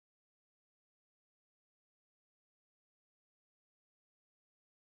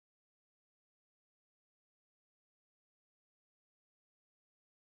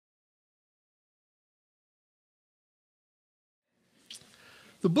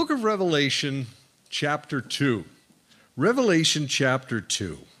The book of Revelation, chapter 2. Revelation chapter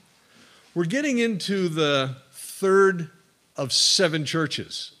 2. We're getting into the third of 7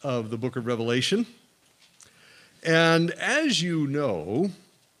 churches of the book of Revelation. And as you know,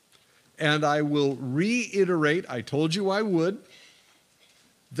 and I will reiterate, I told you I would,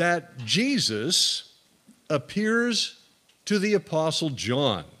 that Jesus appears to the Apostle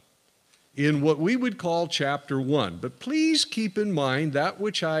John in what we would call chapter 1. But please keep in mind that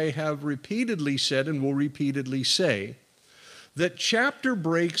which I have repeatedly said and will repeatedly say, that chapter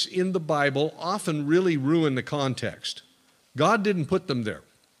breaks in the Bible often really ruin the context. God didn't put them there.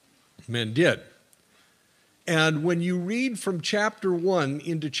 Men did. And when you read from chapter 1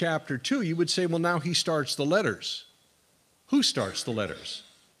 into chapter 2, you would say, well, now he starts the letters. Who starts the letters?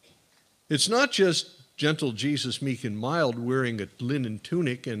 It's not just gentle Jesus, meek and mild, wearing a linen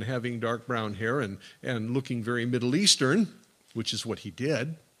tunic and having dark brown hair and looking very Middle Eastern, which is what he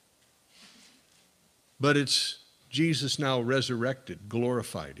did. But it's Jesus now resurrected,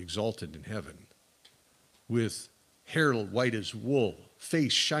 glorified, exalted in heaven, with hair white as wool,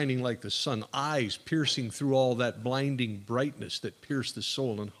 face shining like the sun, eyes piercing through all that blinding brightness that pierced the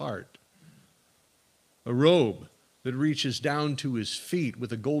soul and heart, a robe that reaches down to his feet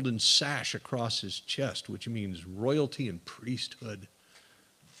with a golden sash across his chest, which means royalty and priesthood.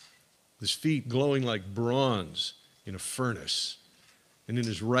 His feet glowing like bronze in a furnace. And in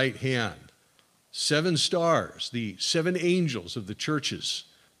his right hand, 7 stars, the 7 angels of the churches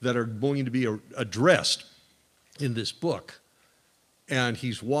that are going to be addressed in this book. And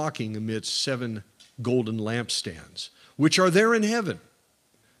he's walking amidst 7 golden lampstands, which are there in heaven.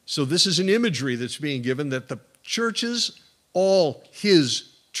 So this is an imagery that's being given that the churches, all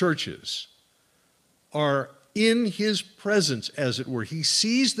his churches, are in his presence, as it were. He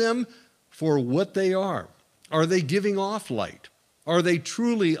sees them for what they are. Are they giving off light? Are they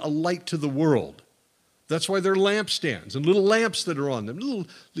truly a light to the world? That's why they're lampstands and little lamps that are on them.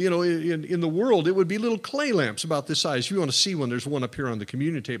 Little, in the world, it would be little clay lamps about this size. If you want to see one, there's one up here on the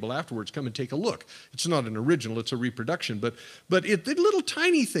communion table afterwards. Come and take a look. It's not an original, it's a reproduction. But they're little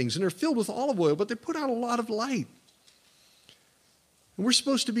tiny things, and they're filled with olive oil, but they put out a lot of light. And we're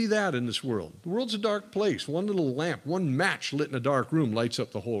supposed to be that in this world. The world's a dark place. One little lamp, one match lit in a dark room lights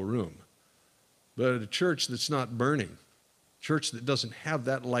up the whole room. But a church that's not burning, a church that doesn't have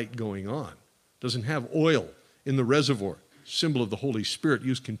that light going on, doesn't have oil in the reservoir, symbol of the Holy Spirit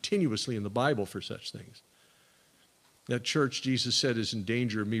used continuously in the Bible for such things. That church, Jesus said, is in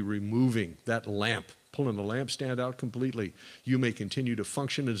danger of me removing that lamp, pulling the lampstand out completely. You may continue to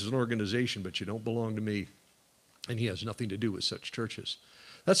function as an organization, but you don't belong to me. And he has nothing to do with such churches.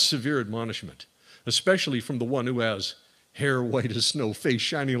 That's severe admonishment, especially from the one who has hair white as snow, face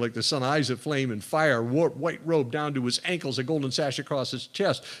shining like the sun, eyes that flame and fire, white robe down to his ankles, a golden sash across his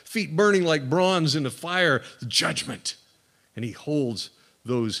chest, feet burning like bronze in the fire, judgment. And he holds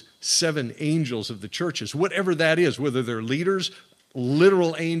those 7 angels of the churches, whatever that is, whether they're leaders,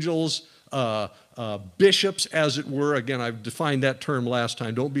 literal angels, bishops, as it were. Again, I've defined that term last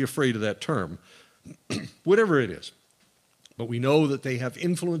time. Don't be afraid of that term. Whatever it is. But we know that they have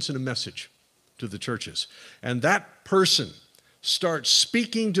influence and a message to the churches. And that person starts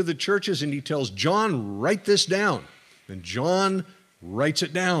speaking to the churches, and he tells John, write this down. And John writes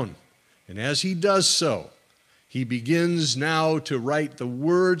it down. And as he does so, he begins now to write the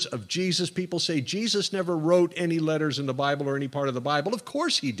words of Jesus. People say Jesus never wrote any letters in the Bible or any part of the Bible. Of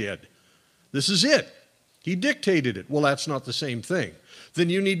course he did. This is it. He dictated it. Well, that's not the same thing.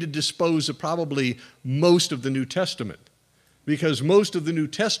 Then you need to dispose of probably most of the New Testament, because most of the New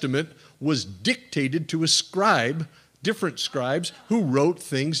Testament was dictated to a scribe, different scribes, who wrote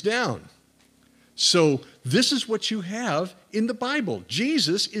things down. So this is what you have in the Bible.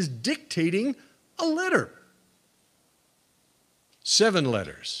 Jesus is dictating a letter. 7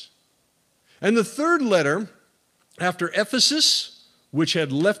 letters. And the third letter, after Ephesus, which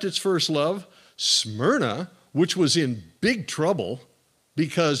had left its first love, Smyrna, which was in big trouble,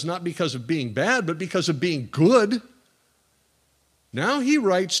 not because of being bad, but because of being good. Now he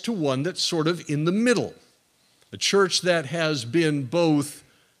writes to one that's sort of in the middle, a church that has been both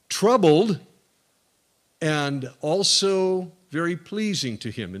troubled and also very pleasing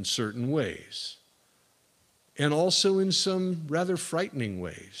to him in certain ways, and also in some rather frightening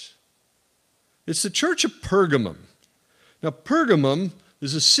ways. It's the church of Pergamum. Now, Pergamum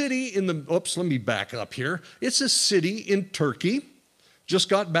is a city in the, let me back up here. It's a city in Turkey. Just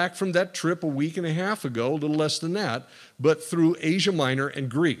got back from that trip a week and a half ago, a little less than that, but through Asia Minor and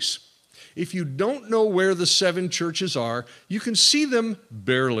Greece. If you don't know where the 7 churches are, you can see them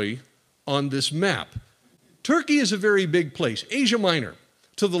barely on this map. Turkey is a very big place. Asia Minor,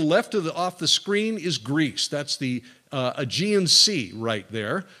 To the left off the screen is Greece. That's the Aegean Sea right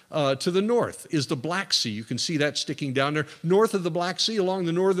there. To the north is the Black Sea. You can see that sticking down there. North of the Black Sea, along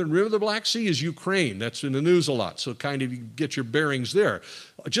the northern rim of the Black Sea, is Ukraine. That's in the news a lot, so kind of you get your bearings there.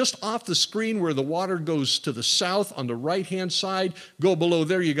 Just off the screen where the water goes to the south on the right-hand side, go below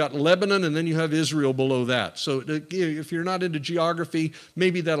there, you got Lebanon, and then you have Israel below that. So if you're not into geography,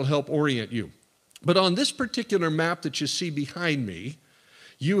 maybe that'll help orient you. But on this particular map that you see behind me,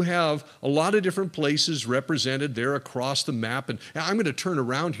 you have a lot of different places represented there across the map. And I'm going to turn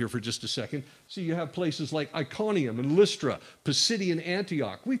around here for just a second. So you have places like Iconium and Lystra, Pisidian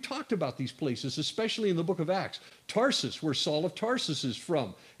Antioch. We've talked about these places, especially in the book of Acts. Tarsus, where Saul of Tarsus is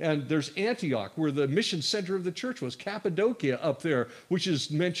from. And there's Antioch, where the mission center of the church was. Cappadocia up there, which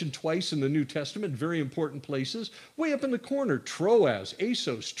is mentioned twice in the New Testament, very important places. Way up in the corner, Troas,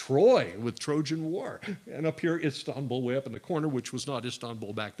 Assos, Troy with Trojan War. And up here, Istanbul, way up in the corner, which was not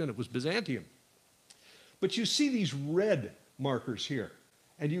Istanbul back then, it was Byzantium. But you see these red markers here.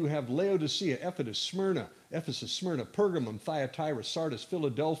 And you have Laodicea, Ephesus, Smyrna, Pergamum, Thyatira, Sardis,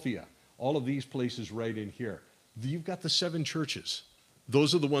 Philadelphia. All of these places right in here. You've got the 7 churches.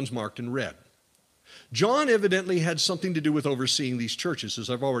 Those are the ones marked in red. John evidently had something to do with overseeing these churches, as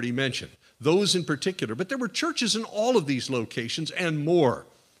I've already mentioned. Those in particular. But there were churches in all of these locations and more.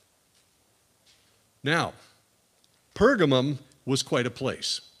 Now, Pergamum was quite a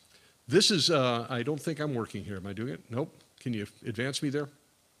place. This is, I don't think I'm working here. Am I doing it? Nope. Can you advance me there?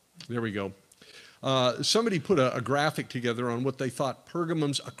 There we go. Somebody put a graphic together on what they thought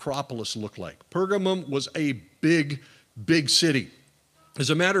Pergamum's Acropolis looked like. Pergamum was a big, big city.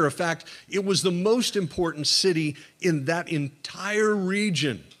 As a matter of fact, it was the most important city in that entire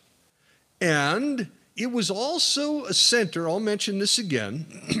region. And it was also a center, I'll mention this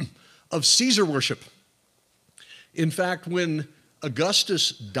again, of Caesar worship. In fact, when Augustus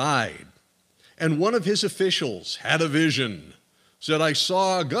died, and one of his officials had a vision, said, I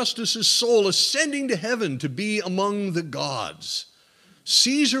saw Augustus's soul ascending to heaven to be among the gods.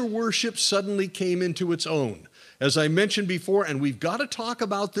 Caesar worship suddenly came into its own. As I mentioned before, and we've got to talk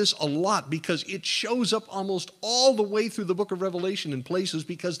about this a lot because it shows up almost all the way through the book of Revelation in places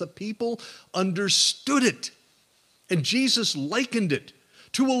because the people understood it. And Jesus likened it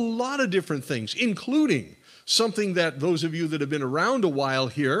to a lot of different things, including something that those of you that have been around a while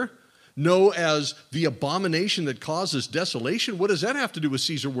here know as the abomination that causes desolation. What does that have to do with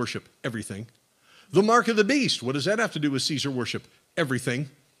Caesar worship? Everything. The mark of the beast. What does that have to do with Caesar worship? Everything.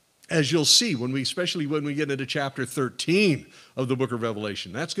 As you'll see, especially when we get into chapter 13 of the book of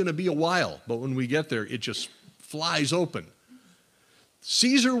Revelation. That's going to be a while, but when we get there, it just flies open.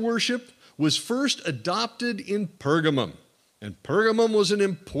 Caesar worship was first adopted in Pergamum. And Pergamum was an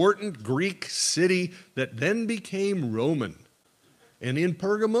important Greek city that then became Roman. And in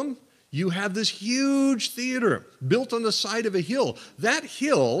Pergamum, you have this huge theater built on the side of a hill. That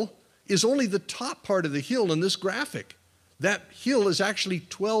hill is only the top part of the hill in this graphic. That hill is actually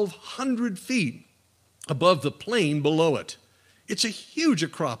 1,200 feet above the plain below it. It's a huge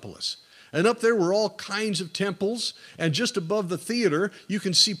acropolis. And up there were all kinds of temples. And just above the theater, you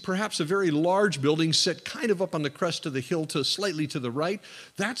can see perhaps a very large building set kind of up on the crest of the hill slightly to the right.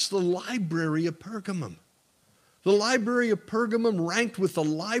 That's the Library of Pergamum. The Library of Pergamum ranked with the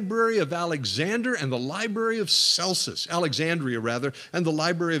Library of Alexander and the Library of Celsus, Alexandria rather, and the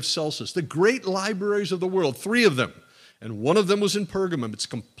Library of Celsus, the great libraries of the world, 3 of them. And one of them was in Pergamum. It's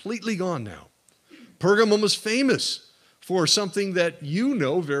completely gone now. Pergamum was famous for something that you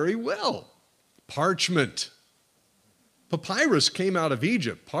know very well, parchment. Papyrus came out of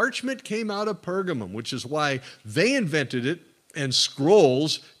Egypt. Parchment came out of Pergamum, which is why they invented it. And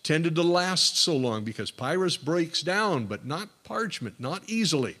scrolls tended to last so long because papyrus breaks down, but not parchment, not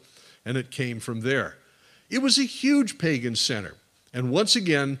easily. And it came from there. It was a huge pagan center. And once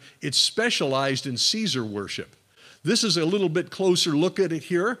again, it specialized in Caesar worship. This is a little bit closer look at it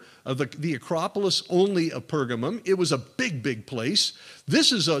here, the Acropolis only of Pergamum. It was a big, big place.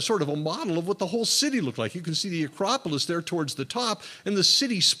 This is a sort of a model of what the whole city looked like. You can see the Acropolis there towards the top and the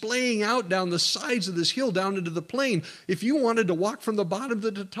city splaying out down the sides of this hill down into the plain. If you wanted to walk from the bottom to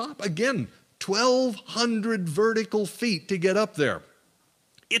the top, again, 1,200 vertical feet to get up there.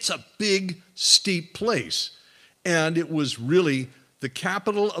 It's a big, steep place. And it was really the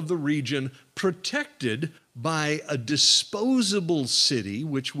capital of the region, protected by a disposable city,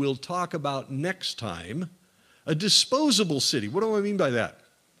 which we'll talk about next time. A disposable city. What do I mean by that?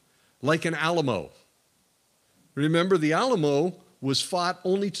 Like an Alamo. Remember, the Alamo was fought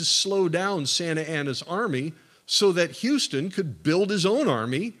only to slow down Santa Anna's army so that Houston could build his own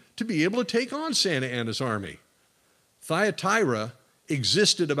army to be able to take on Santa Anna's army. Thyatira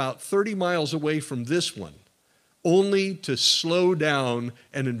existed about 30 miles away from this one, only to slow down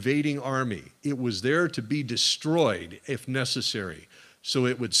an invading army. It was there to be destroyed if necessary, so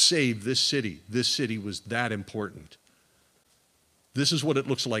it would save this city. This city was that important. This is what it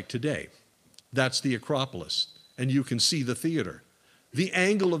looks like today. That's the Acropolis, and you can see the theater. The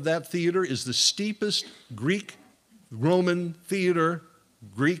angle of that theater is the steepest Greek-Roman theater,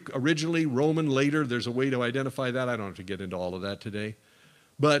 Greek originally, Roman later. There's a way to identify that. I don't have to get into all of that today.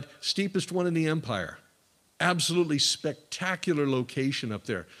 But steepest one in the empire. Absolutely spectacular location up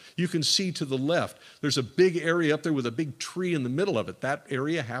there. You can see to the left, there's a big area up there with a big tree in the middle of it. That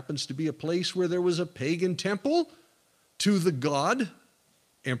area happens to be a place where there was a pagan temple to the god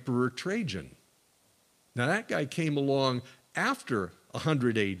Emperor Trajan. Now that guy came along after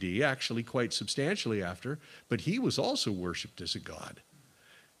 100 AD, actually quite substantially after, but he was also worshipped as a god.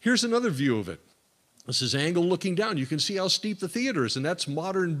 Here's another view of it. This is angle looking down. You can see how steep the theater is, and that's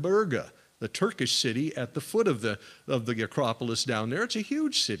modern Burga, the Turkish city at the foot of the Acropolis down there. It's a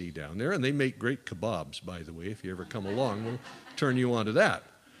huge city down there, and they make great kebabs, by the way. If you ever come along, we'll turn you on to that.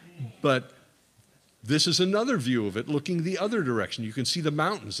 But this is another view of it looking the other direction. You can see the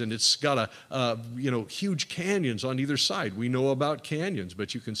mountains, and it's got huge canyons on either side. We know about canyons,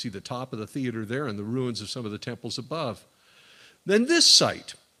 but you can see the top of the theater there and the ruins of some of the temples above. Then this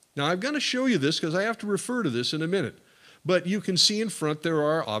site. Now, I'm going to show you this because I have to refer to this in a minute. But you can see in front there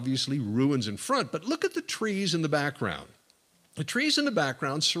are obviously ruins in front, but look at the trees in the background. The trees in the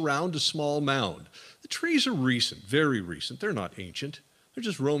background surround a small mound. The trees are recent, very recent. They're not ancient. They're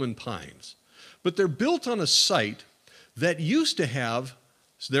just Roman pines. But they're built on a site that used to have,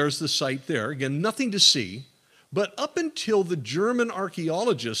 so there's the site there, again, nothing to see, but up until the German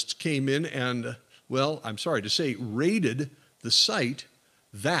archaeologists came in and, well, I'm sorry to say, raided the site,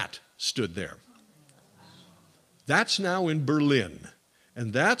 that stood there. That's now in Berlin,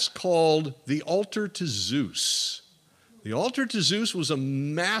 and that's called the altar to Zeus. The altar to Zeus was a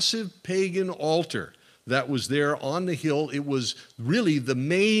massive pagan altar that was there on the hill. It was really the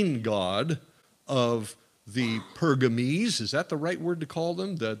main god of the Pergamese. Is that the right word to call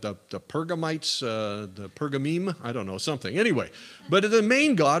them? The Pergamites, the Pergamum? I don't know, something. Anyway, but the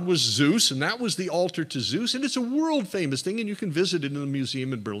main god was Zeus, and that was the altar to Zeus, and it's a world-famous thing, and you can visit it in the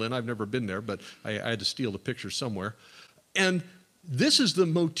museum in Berlin. I've never been there, but I had to steal the picture somewhere. And this is the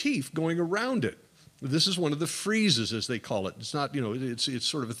motif going around it. This is one of the friezes, as they call it. It's not, it's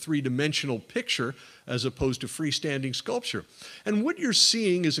sort of a three-dimensional picture as opposed to freestanding sculpture. And what you're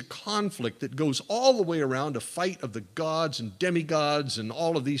seeing is a conflict that goes all the way around, a fight of the gods and demigods and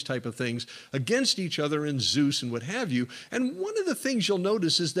all of these type of things against each other and Zeus and what have you. And one of the things you'll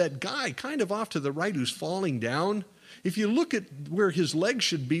notice is that guy kind of off to the right who's falling down. If you look at where his legs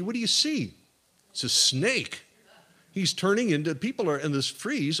should be, what do you see? It's a snake. He's turning into, people are in this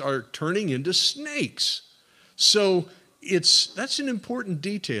frieze are turning into snakes. So that's an important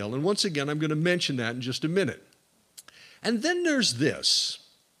detail. And once again, I'm going to mention that in just a minute. And then there's this.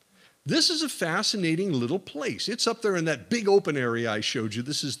 This is a fascinating little place. It's up there in that big open area I showed you.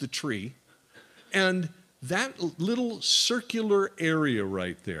 This is the tree. And that little circular area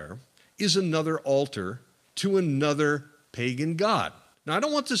right there is another altar to another pagan god. Now, I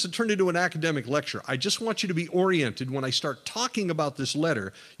don't want this to turn into an academic lecture. I just want you to be oriented. When I start talking about this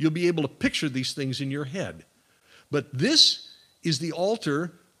letter, you'll be able to picture these things in your head. But this is the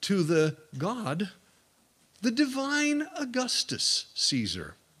altar to the god, the divine Augustus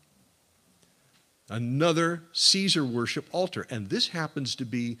Caesar. Another Caesar worship altar. And this happens to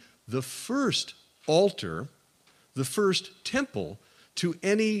be the first altar, the first temple to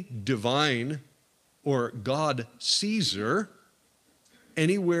any divine or god Caesar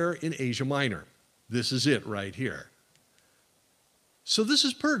anywhere in Asia Minor. This is it right here. So this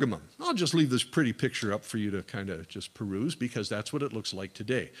is Pergamum. I'll just leave this pretty picture up for you to kind of just peruse because that's what it looks like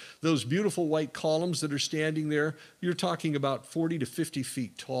today. Those beautiful white columns that are standing there, you're talking about 40 to 50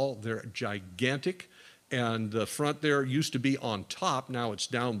 feet tall. They're gigantic. And the front there used to be on top. Now it's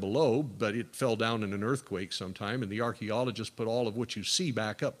down below, but it fell down in an earthquake sometime. And the archaeologists put all of what you see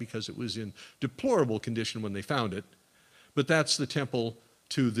back up because it was in deplorable condition when they found it. But that's the temple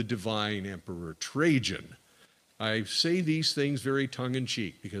to the divine Emperor Trajan. I say these things very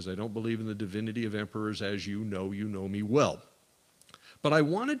tongue-in-cheek because I don't believe in the divinity of emperors, as you know me well. But I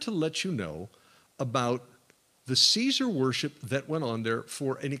wanted to let you know about the Caesar worship that went on there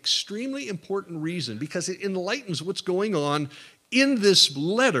for an extremely important reason, because it enlightens what's going on in this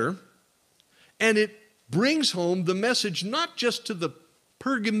letter, and it brings home the message not just to the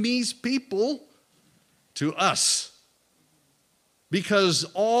Pergamese people, to us. because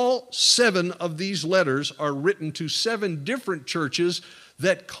all 7 of these letters are written to 7 different churches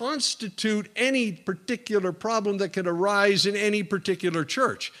that constitute any particular problem that could arise in any particular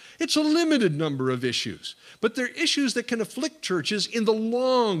church. It's a limited number of issues, but they're issues that can afflict churches in the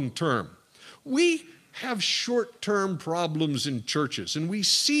long term. We have short-term problems in churches, and we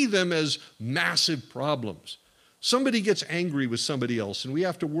see them as massive problems. Somebody gets angry with somebody else, and we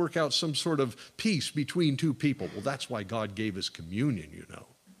have to work out some sort of peace between 2 people. Well, that's why God gave us communion, you know.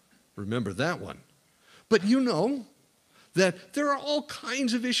 Remember that one. But you know that there are all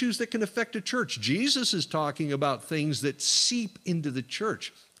kinds of issues that can affect a church. Jesus is talking about things that seep into the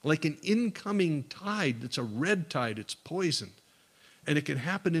church, like an incoming tide that's a red tide, it's poison. And it can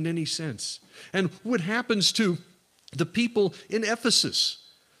happen in any sense. And what happens to the people in Ephesus?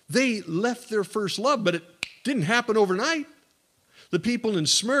 They left their first love, but it didn't happen overnight. The people in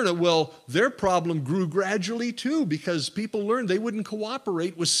Smyrna, well, their problem grew gradually too, because people learned they wouldn't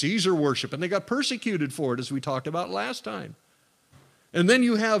cooperate with Caesar worship, and they got persecuted for it, as we talked about last time. And then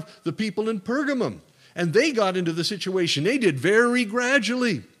you have the people in Pergamum, and they got into the situation they did very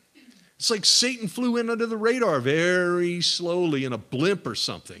gradually. It's like Satan flew in under the radar very slowly in a blimp or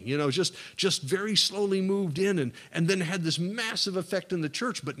something, you know, just very slowly moved in and then had this massive effect in the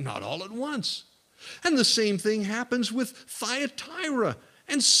church, but not all at once. And the same thing happens with Thyatira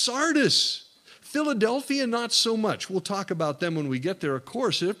and Sardis. Philadelphia, not so much. We'll talk about them when we get there, of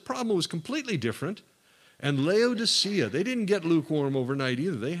course. Their problem was completely different. And Laodicea, they didn't get lukewarm overnight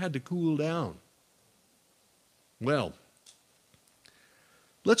either. They had to cool down. Well,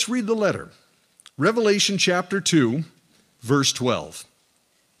 let's read the letter. Revelation chapter 2, verse 12.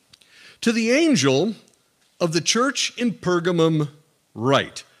 To the angel of the church in Pergamum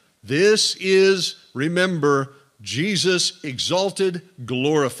write. This is, remember, Jesus exalted,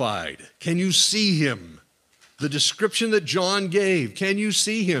 glorified. Can you see him? The description that John gave, can you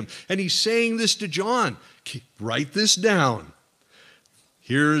see him? And he's saying this to John. Write this down.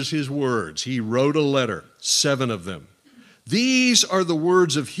 Here's his words. He wrote a letter, 7 of them. These are the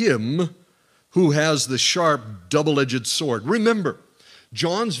words of him who has the sharp, double-edged sword. Remember,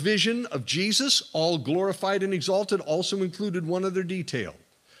 John's vision of Jesus, all glorified and exalted, also included one other detail.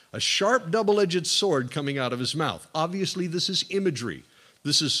 A sharp, double-edged sword coming out of his mouth. Obviously, this is imagery.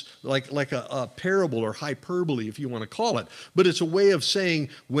 This is like a parable or hyperbole, if you want to call it. But it's a way of saying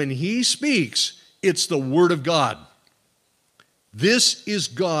when he speaks, it's the word of God. This is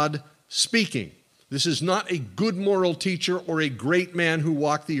God speaking. This is not a good moral teacher or a great man who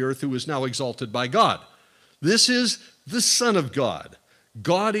walked the earth who is now exalted by God. This is the Son of God.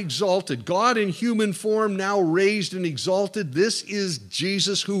 God exalted, God in human form, now raised and exalted. This is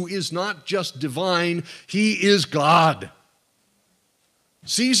Jesus, who is not just divine, he is God.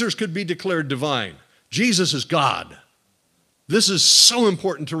 Caesars could be declared divine. Jesus is God. This is so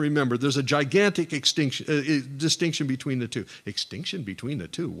important to remember. There's a gigantic distinction between the two. Extinction between the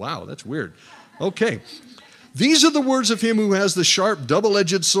two. Wow, that's weird. Okay. These are the words of him who has the sharp,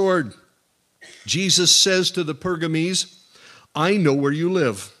 double-edged sword. Jesus says to the Pergamese, I know where you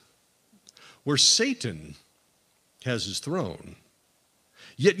live, where Satan has his throne,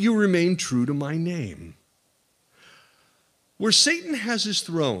 yet you remain true to my name. Where Satan has his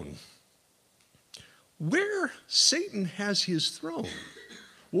throne, where Satan has his throne,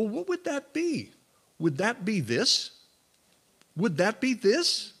 well, what would that be? Would that be this? Would that be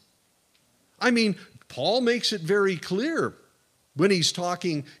this? I mean, Paul makes it very clear when he's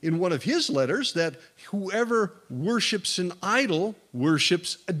talking in one of his letters that whoever worships an idol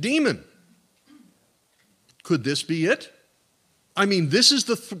worships a demon. Could this be it? I mean, this is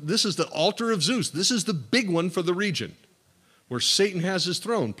the altar of Zeus. This is the big one for the region where Satan has his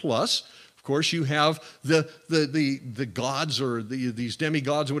throne. Plus, of course, you have the gods or these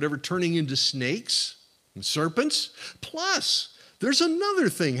demigods or whatever turning into snakes and serpents. Plus, there's another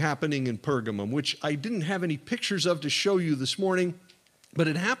thing happening in Pergamum, which I didn't have any pictures of to show you this morning, but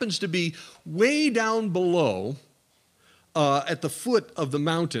it happens to be way down below at the foot of the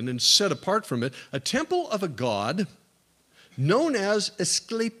mountain and set apart from it, a temple of a god known as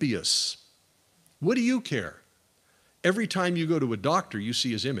Asclepius. What do you care? Every time you go to a doctor, you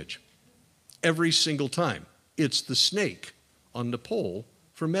see his image. Every single time. It's the snake on the pole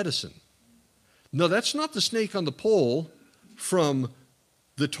for medicine. No, that's not the snake on the pole from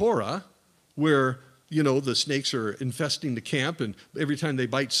the Torah, where, you know, the snakes are infesting the camp, and every time they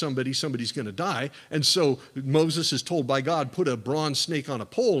bite somebody, somebody's going to die. And so Moses is told by God, put a bronze snake on a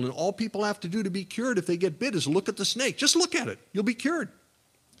pole, and all people have to do to be cured if they get bit is look at the snake. Just look at it. You'll be cured.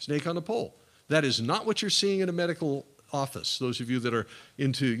 Snake on a pole. That is not what you're seeing in a medical office. Those of you that are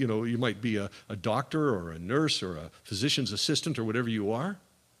into, you might be a doctor or a nurse or a physician's assistant or whatever you are.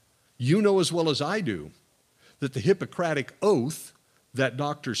 You know as well as I do that the Hippocratic oath that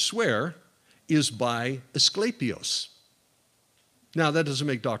doctors swear is by Asclepios. Now, that doesn't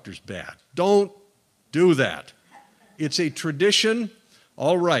make doctors bad. Don't do that. It's a tradition.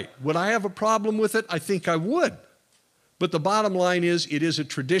 All right. Would I have a problem with it? I think I would. But the bottom line is, it is a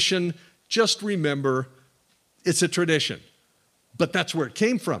tradition. Just remember, it's a tradition. But that's where it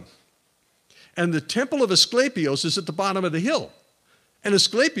came from. And the temple of Asclepios is at the bottom of the hill. And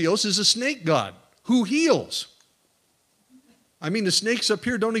Asclepios is a snake god who heals. I mean, the snakes up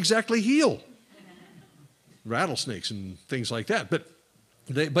here don't exactly heal. Rattlesnakes and things like that.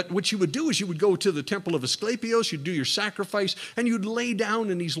 But what you would do is you would go to the temple of Asclepios, you'd do your sacrifice, and you'd lay down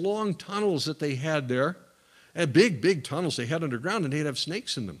in these long tunnels that they had there. And big tunnels they had underground, and they'd have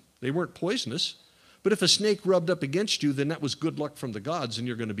snakes in them. They weren't poisonous. But if a snake rubbed up against you, then that was good luck from the gods, and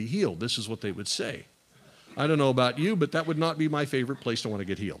you're going to be healed. This is what they would say. I don't know about you, but that would not be my favorite place to want to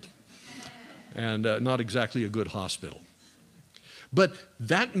get healed. And not exactly a good hospital. But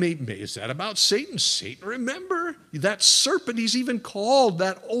is that about Satan? Satan, remember, that serpent, he's even called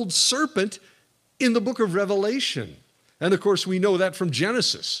that old serpent in the book of Revelation. And of course, we know that from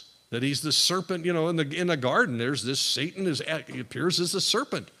Genesis, that he's the serpent, in the garden. There's this Satan, he appears as a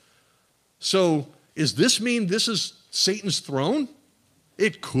serpent. So, does this mean this is Satan's throne?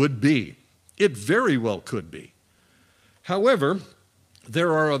 It could be. It very well could be. However,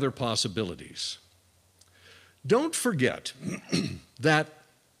 there are other possibilities. Don't forget that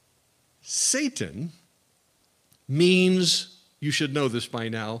Satan means, you should know this by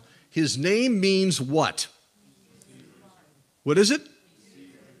now, his name means what? What is it?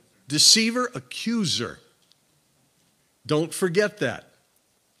 Deceiver, accuser. Don't forget that.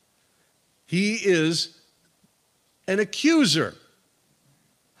 He is an accuser.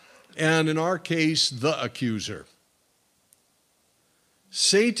 And in our case, the accuser.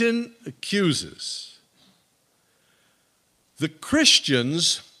 Satan accuses. The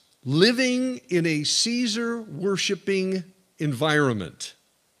Christians living in a Caesar-worshiping environment,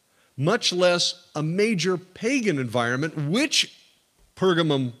 much less a major pagan environment, which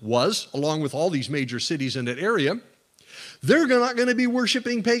Pergamum was, along with all these major cities in that area, they're not going to be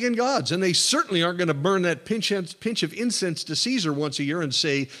worshiping pagan gods. And they certainly aren't going to burn that pinch of incense to Caesar once a year and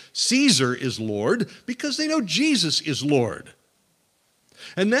say, Caesar is Lord, because they know Jesus is Lord.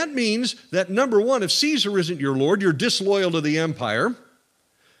 And that means that, number one, if Caesar isn't your Lord, you're disloyal to the empire.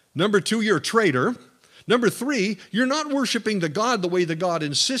 Number two, you're a traitor. Number three, you're not worshiping the God the way the God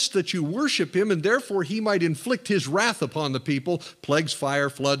insists that you worship him, and therefore he might inflict his wrath upon the people. Plagues, fire,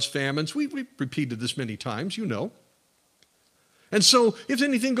 floods, famines. We've repeated this many times, you know. And so if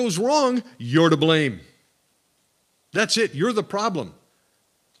anything goes wrong, you're to blame. That's it. You're the problem.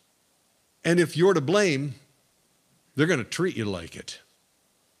 And if you're to blame, they're going to treat you like it.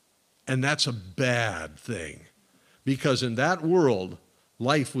 And that's a bad thing, because in that world,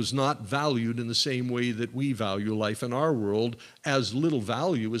 life was not valued in the same way that we value life in our world, as little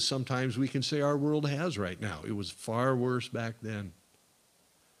value as sometimes we can say our world has right now. It was far worse back then.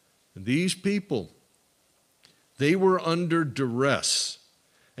 And these people, they were under duress,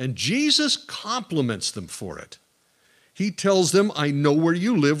 and Jesus compliments them for it. He tells them, I know where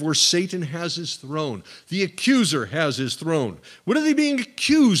you live, where Satan has his throne. The accuser has his throne. What are they being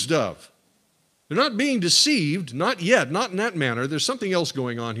accused of? They're not being deceived, not yet, not in that manner. There's something else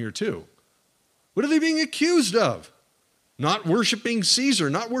going on here too. What are they being accused of? Not worshiping Caesar,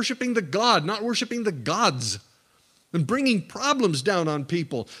 not worshiping the God, not worshiping the gods, and bringing problems down on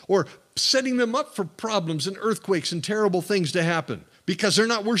people, or setting them up for problems and earthquakes and terrible things to happen because they're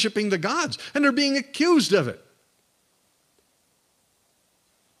not worshiping the gods, and they're being accused of it.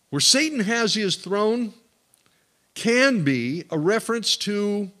 Where Satan has his throne can be a reference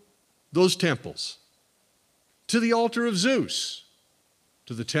to those temples, to the altar of Zeus,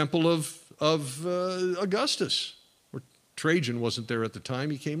 to the temple of Augustus, where Trajan wasn't there at the time,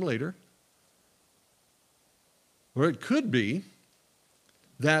 he came later. Or it could be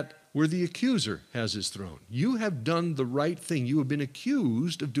that where the accuser has his throne. You have done the right thing. You have been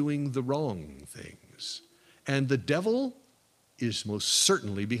accused of doing the wrong things. And the devil is most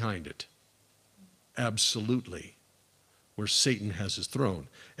certainly behind it. Absolutely. Where Satan has his throne.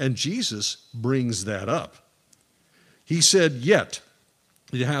 And Jesus brings that up. He said, yet,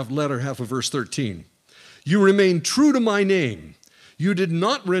 you have latter half of verse 13, you remain true to my name. You did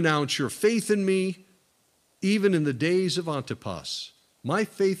not renounce your faith in me, even in the days of Antipas, my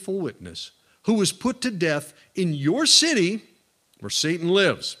faithful witness, who was put to death in your city where Satan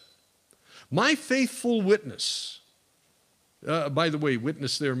lives. My faithful witness. By the way,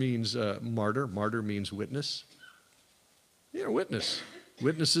 witness there means martyr. Martyr means witness. Yeah, witness.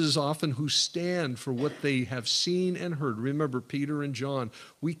 Witnesses often who stand for what they have seen and heard. Remember Peter and John.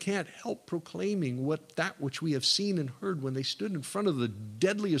 We can't help proclaiming that which we have seen and heard when they stood in front of the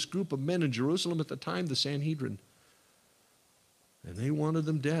deadliest group of men in Jerusalem at the time, the Sanhedrin. And they wanted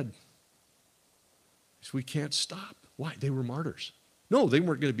them dead. So we can't stop. Why? They were martyrs. No, they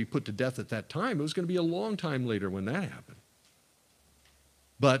weren't going to be put to death at that time. It was going to be a long time later when that happened.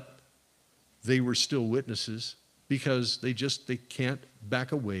 But they were still witnesses because they can't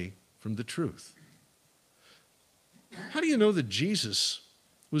back away from the truth. How do you know that Jesus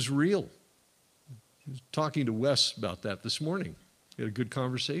was real? I was talking to Wes about that this morning. We had a good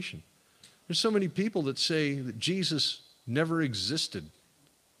conversation. There's so many people that say that Jesus never existed.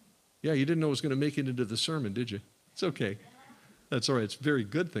 Yeah, you didn't know it was going to make it into the sermon, did you? It's okay. That's all right. It's a very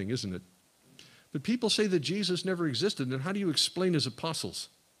good thing, isn't it? But people say that Jesus never existed, and how do you explain his apostles?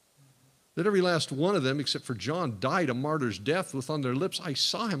 That every last one of them, except for John, died a martyr's death with on their lips, I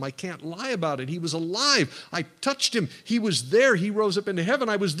saw him, I can't lie about it. He was alive. I touched him. He was there. He rose up into heaven.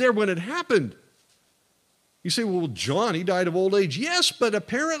 I was there when it happened. You say, well, John, he died of old age. Yes, but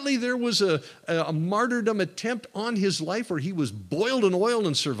apparently there was a martyrdom attempt on his life where he was boiled in oil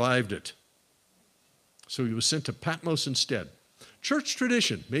and survived it. So he was sent to Patmos instead. Church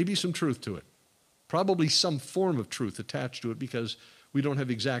tradition, maybe some truth to it. Probably some form of truth attached to it because we don't have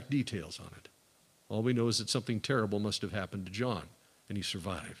exact details on it. All we know is that something terrible must have happened to John, and he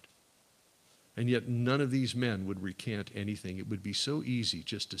survived. And yet none of these men would recant anything. It would be so easy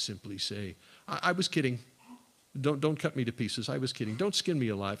just to simply say, I was kidding. Don't cut me to pieces. I was kidding. Don't skin me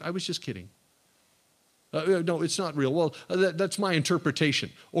alive. I was just kidding. No, it's not real. Well, that's my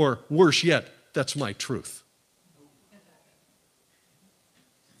interpretation. Or worse yet, that's my truth.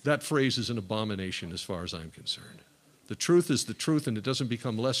 That phrase is an abomination as far as I'm concerned. The truth is the truth, and it doesn't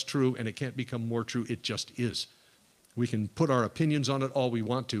become less true, and it can't become more true. It just is. We can put our opinions on it all we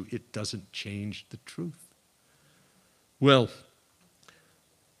want to. It doesn't change the truth. Well,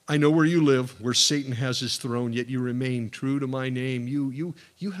 I know where you live, where Satan has his throne, yet you remain true to my name. You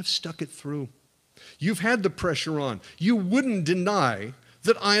have stuck it through. You've had the pressure on. You wouldn't deny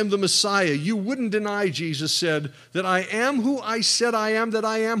that I am the Messiah. You wouldn't deny, Jesus said, that I am who I said I am, that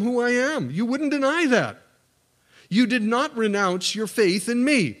I am who I am. You wouldn't deny that. You did not renounce your faith in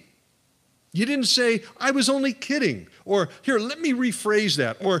me. You didn't say, I was only kidding, or here, let me rephrase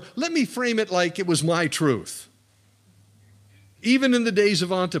that, or let me frame it like it was my truth. Even in the days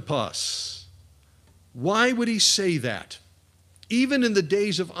of Antipas. Why would he say that? Even in the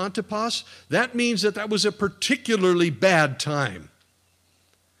days of Antipas, that means that was a particularly bad time.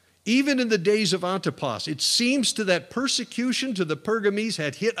 Even in the days of Antipas, it seems to that persecution to the Pergamese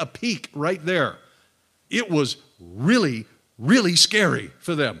had hit a peak right there. It was really, really scary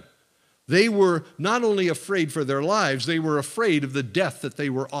for them. They were not only afraid for their lives, they were afraid of the death that they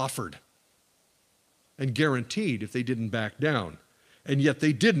were offered and guaranteed if they didn't back down. And yet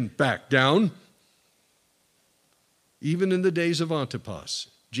they didn't back down. Even in the days of Antipas,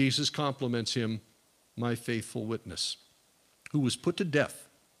 Jesus compliments him, my faithful witness, who was put to death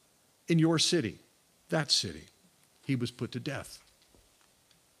in your city, that city. He was put to death.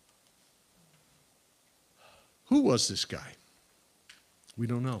 Who was this guy? We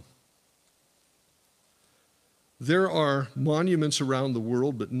don't know. There are monuments around the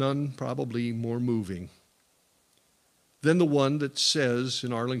world, but none probably more moving than the one that says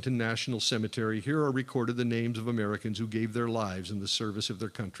in Arlington National Cemetery, here are recorded the names of Americans who gave their lives in the service of their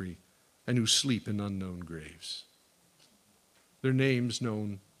country and who sleep in unknown graves. Their names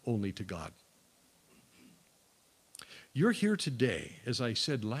known only to God. You're here today, as I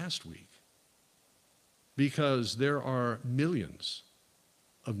said last week, because there are millions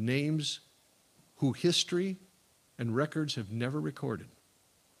of names who history and records have never recorded,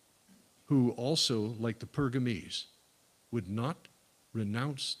 who also, like the Pergamese, would not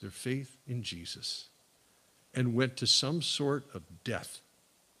renounce their faith in Jesus and went to some sort of death,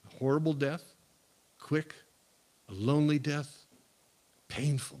 a horrible death, quick, a lonely death,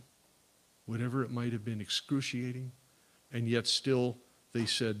 painful, whatever it might have been, excruciating, and yet still they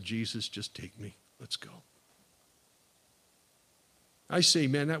said, Jesus, just take me, let's go. I say,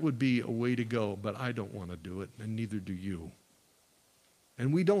 man, that would be a way to go, but I don't want to do it, and neither do you.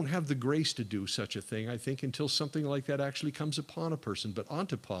 And we don't have the grace to do such a thing, I think, until something like that actually comes upon a person. But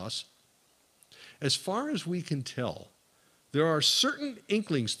Antipas, as far as we can tell, there are certain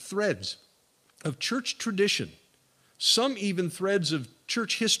inklings, threads of church tradition, some even threads of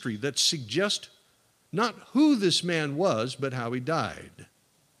church history that suggest not who this man was, but how he died.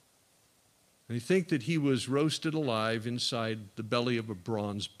 And they think that he was roasted alive inside the belly of a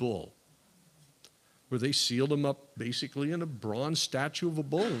bronze bull, where they sealed him up basically in a bronze statue of a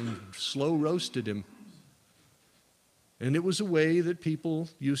bull and slow roasted him. And it was a way that people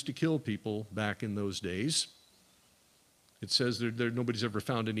used to kill people back in those days. It says nobody's ever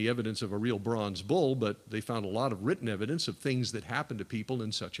found any evidence of a real bronze bull, but they found a lot of written evidence of things that happened to people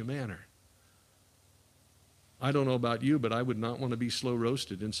in such a manner. I don't know about you, but I would not want to be slow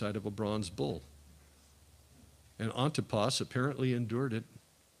roasted inside of a bronze bull. And Antipas apparently endured it.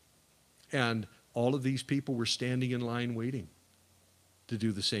 And all of these people were standing in line waiting to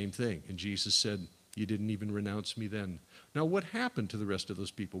do the same thing. And Jesus said, "You didn't even renounce me then." Now, what happened to the rest of those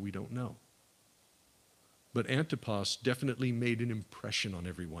people, we don't know. But Antipas definitely made an impression on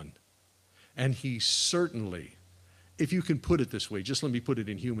everyone. And he certainly, if you can put it this way, just let me put it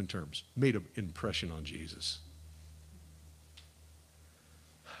in human terms, made an impression on Jesus.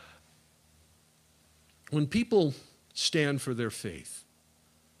 When people stand for their faith,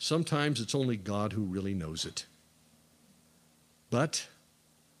 sometimes it's only God who really knows it. But,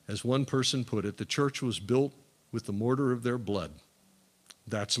 as one person put it, the church was built with the mortar of their blood.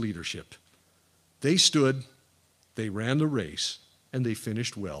 That's leadership. They stood, they ran the race, and they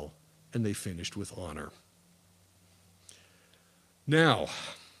finished well, and they finished with honor. Now,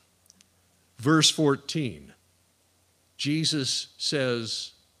 verse 14, Jesus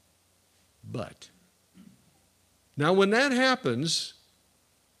says, "But." Now, when that happens,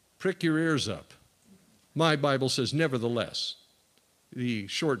 prick your ears up. My Bible says, "Nevertheless." The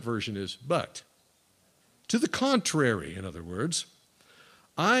short version is, "But." To the contrary, in other words,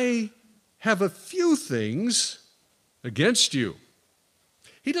 "I have a few things against you."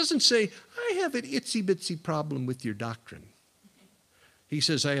 He doesn't say, "I have an itsy-bitsy problem with your doctrine." He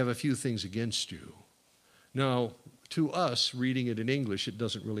says, "I have a few things against you." Now, to us, reading it in English, it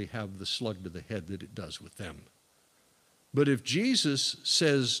doesn't really have the slug to the head that it does with them. But if Jesus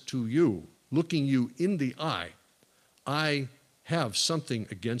says to you, looking you in the eye, "I have something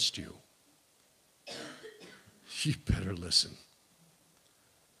against you," you better listen.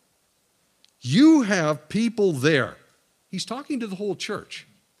 You have people there. He's talking to the whole church.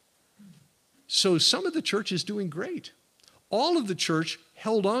 So some of the church is doing great. All of the church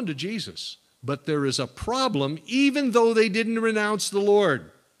held on to Jesus. But there is a problem even though they didn't renounce the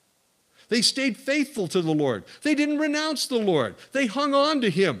Lord. They stayed faithful to the Lord. They didn't renounce the Lord. They hung on to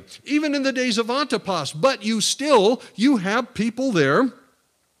him, even in the days of Antipas. But you have people there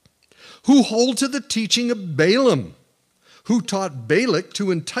who hold to the teaching of Balaam, who taught Balak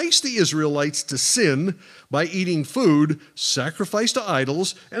to entice the Israelites to sin by eating food sacrificed to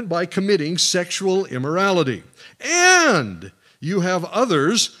idols and by committing sexual immorality. And you have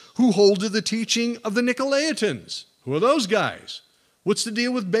others who hold to the teaching of the Nicolaitans. Who are those guys? What's the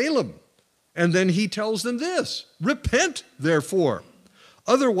deal with Balaam? And then he tells them this: "Repent, therefore.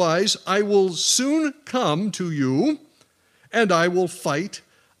 Otherwise, I will soon come to you, and I will fight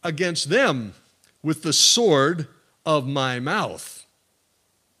against them with the sword of my mouth."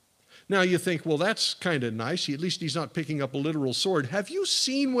 Now you think, well, that's kind of nice. At least he's not picking up a literal sword. Have you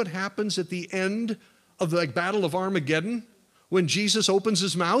seen what happens at the end of the Battle of Armageddon when Jesus opens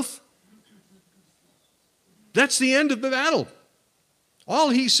his mouth? That's the end of the battle. All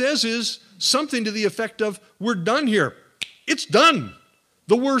he says is something to the effect of, "We're done here. It's done.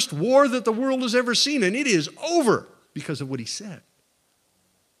 The worst war that the world has ever seen, and it is over," because of what he said.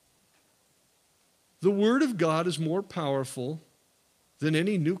 The Word of God is more powerful than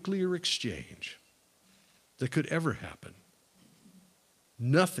any nuclear exchange that could ever happen.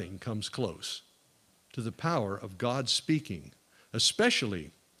 Nothing comes close to the power of God speaking,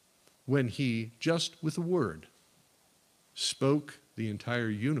 especially when he, just with a word, spoke the entire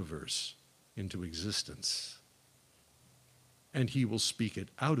universe into existence. And he will speak it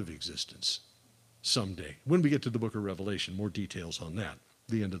out of existence someday. When we get to the book of Revelation, more details on that,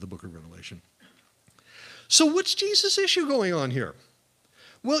 the end of the book of Revelation. So what's Jesus' issue going on here?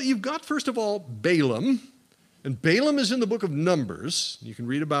 Well, you've got, first of all, Balaam. And Balaam is in the book of Numbers. You can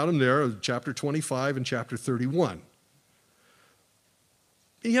read about him there, chapter 25 and chapter 31.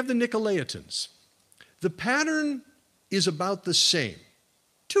 And you have the Nicolaitans. The pattern is about the same.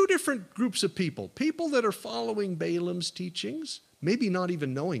 Two different groups of people. People that are following Balaam's teachings, maybe not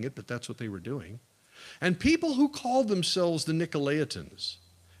even knowing it, but that's what they were doing. And people who called themselves the Nicolaitans,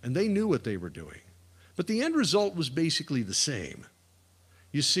 and they knew what they were doing. But the end result was basically the same.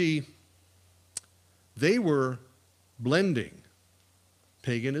 You see, they were blending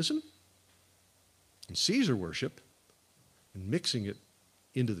paganism and Caesar worship and mixing it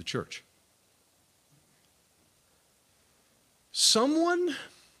into the church. Someone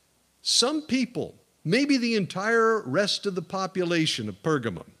some people, maybe the entire rest of the population of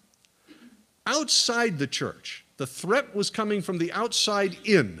Pergamum, outside the church, the threat was coming from the outside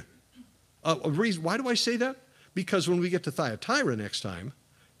in. Why do I say that? Because when we get to Thyatira next time,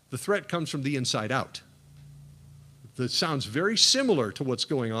 the threat comes from the inside out. That sounds very similar to what's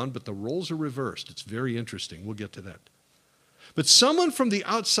going on, but the roles are reversed. It's very interesting. We'll get to that. But someone from the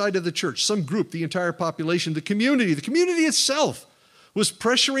outside of the church, some group, the entire population, the community itself was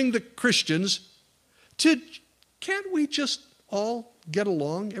pressuring the Christians to, can't we just all get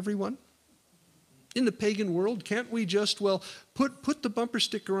along, everyone? In the pagan world, can't we just, well, put the bumper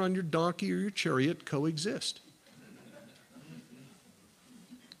sticker on your donkey or your chariot, coexist?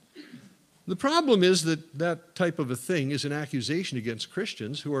 The problem is that that type of a thing is an accusation against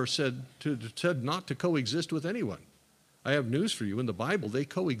Christians who are said not to coexist with anyone. I have news for you. In the Bible, they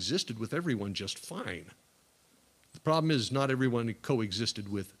coexisted with everyone just fine. The problem is not everyone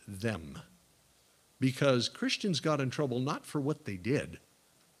coexisted with them, because Christians got in trouble not for what they did,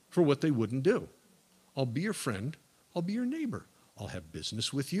 for what they wouldn't do. I'll be your friend. I'll be your neighbor. I'll have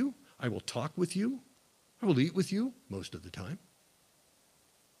business with you. I will talk with you. I will eat with you most of the time.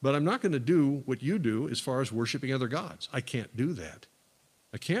 But I'm not going to do what you do as far as worshiping other gods. I can't do that.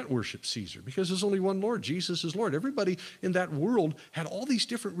 I can't worship Caesar because there's only one Lord. Jesus is Lord. Everybody in that world had all these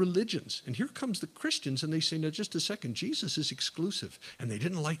different religions. And here comes the Christians and they say, no, just a second, Jesus is exclusive. And they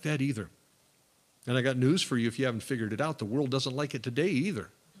didn't like that either. And I got news for you if you haven't figured it out. The world doesn't like it today either.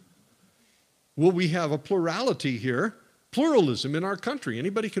 Well, we have a plurality here, pluralism in our country.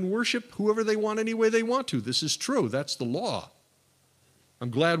 Anybody can worship whoever they want any way they want to. This is true. That's the law. I'm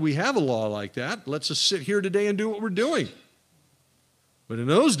glad we have a law like that. Let's just sit here today and do what we're doing. But in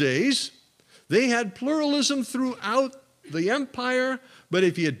those days, they had pluralism throughout the empire, but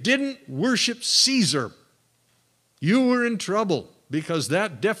if you didn't worship Caesar, you were in trouble, because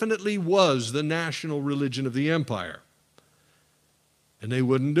that definitely was the national religion of the empire. And they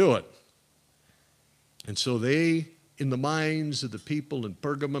wouldn't do it. And so they, in the minds of the people in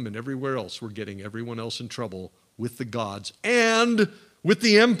Pergamum and everywhere else, were getting everyone else in trouble with the gods and with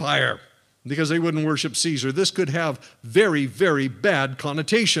the empire, because they wouldn't worship Caesar. This could have very, very bad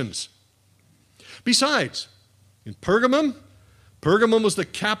connotations. Besides, in Pergamum was the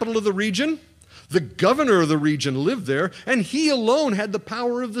capital of the region. The governor of the region lived there, and he alone had the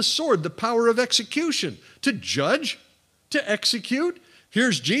power of the sword, the power of execution, to judge, to execute.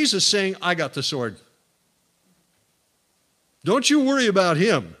 Here's Jesus saying, I got the sword. Don't you worry about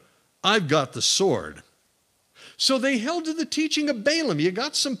him. I've got the sword. So they held to the teaching of Balaam. You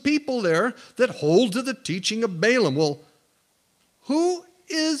got some people there that hold to the teaching of Balaam. Well, who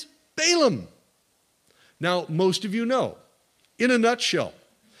is Balaam? Now, most of you know, in a nutshell,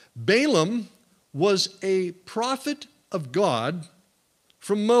 Balaam was a prophet of God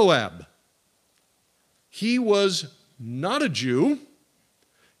from Moab. He was not a Jew.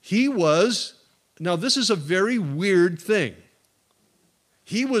 Now this is a very weird thing.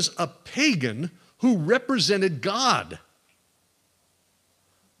 He was a pagan who represented God.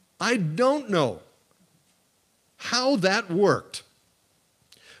 I don't know how that worked.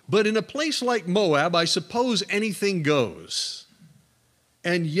 But in a place like Moab, I suppose anything goes.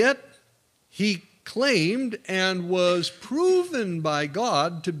 And yet, he claimed and was proven by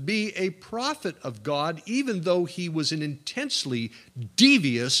God to be a prophet of God, even though he was an intensely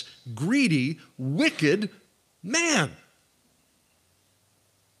devious, greedy, wicked man.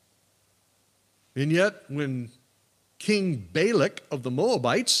 And yet, when King Balak of the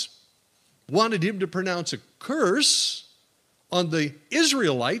Moabites wanted him to pronounce a curse on the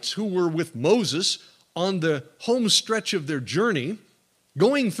Israelites who were with Moses on the home stretch of their journey,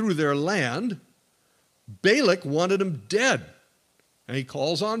 going through their land, Balak wanted them dead. And he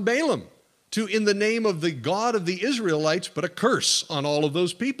calls on Balaam to, in the name of the God of the Israelites, put a curse on all of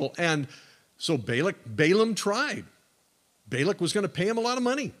those people. And so Balaam tried. Balak was going to pay him a lot of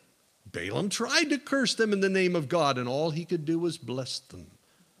money. Balaam tried to curse them in the name of God, and all he could do was bless them.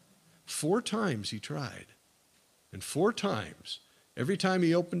 4 times he tried. And 4 times, every time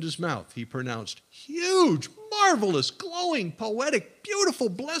he opened his mouth, he pronounced huge, marvelous, glowing, poetic, beautiful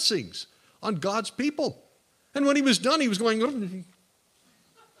blessings on God's people. And when he was done, he was going, oh,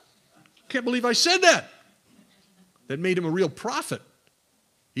 can't believe I said that. That made him a real prophet,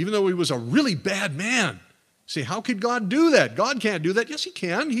 even though he was a really bad man. See, how could God do that? God can't do that. Yes, he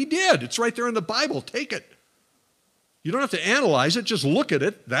can. He did. It's right there in the Bible. Take it. You don't have to analyze it. Just look at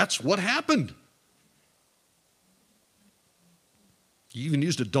it. That's what happened. He even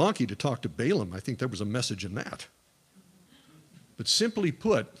used a donkey to talk to Balaam. I think there was a message in that. But simply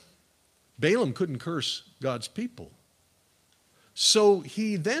put, Balaam couldn't curse God's people. So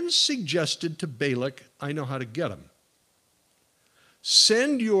he then suggested to Balak, I know how to get them.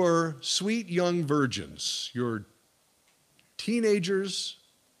 Send your sweet young virgins, your teenagers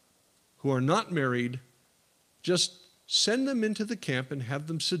who are not married, just send them into the camp and have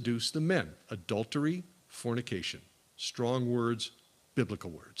them seduce the men. Adultery, fornication. Strong words,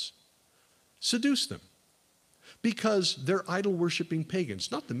 biblical words. Seduce them. Because they're idol-worshiping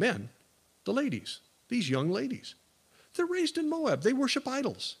pagans. Not the men, the ladies, these young ladies. They're raised in Moab. They worship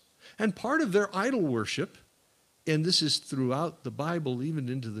idols. And part of their idol worship, and this is throughout the Bible, even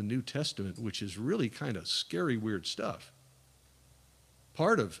into the New Testament, which is really kind of scary, weird stuff.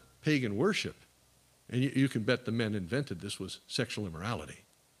 Part of pagan worship, and you can bet the men invented this, was sexual immorality.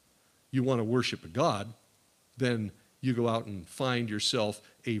 You want to worship a god, then you go out and find yourself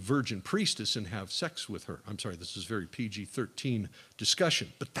a virgin priestess and have sex with her. I'm sorry, this is very PG-13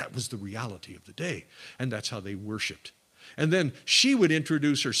 discussion, but that was the reality of the day, and that's how they worshiped. And then she would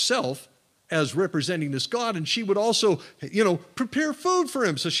introduce herself as representing this god, and she would also, prepare food for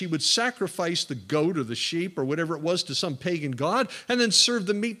him. So she would sacrifice the goat or the sheep or whatever it was to some pagan god, and then serve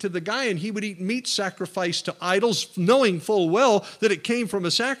the meat to the guy, and he would eat meat sacrificed to idols, knowing full well that it came from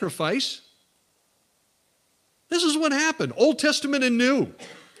a sacrifice. This is what happened, Old Testament and New.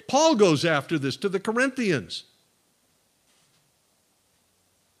 Paul goes after this to the Corinthians.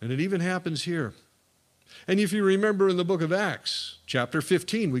 And it even happens here. And if you remember in the book of Acts, chapter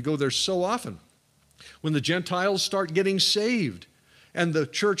 15, we go there so often. When the Gentiles start getting saved, and the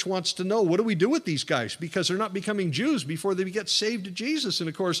church wants to know, what do we do with these guys? Because they're not becoming Jews before they get saved to Jesus. And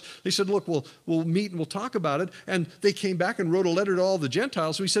of course, they said, look, we'll meet and we'll talk about it. And they came back and wrote a letter to all the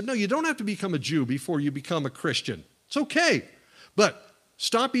Gentiles. We said, no, you don't have to become a Jew before you become a Christian. It's okay. But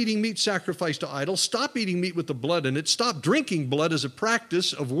stop eating meat sacrificed to idols. Stop eating meat with the blood in it. Stop drinking blood as a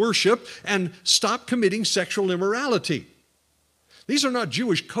practice of worship. And stop committing sexual immorality. These are not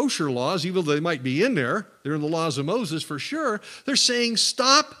Jewish kosher laws, even though they might be in there. They're in the laws of Moses for sure. They're saying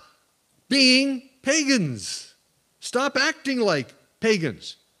stop being pagans. Stop acting like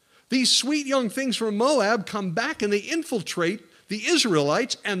pagans. These sweet young things from Moab come back and they infiltrate the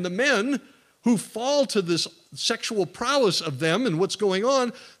Israelites, and the men who fall to this sexual prowess of them and what's going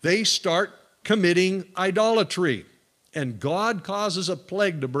on, they start committing idolatry. And God causes a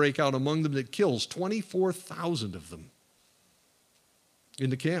plague to break out among them that kills 24,000 of them in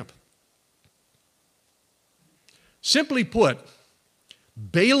the camp. Simply put,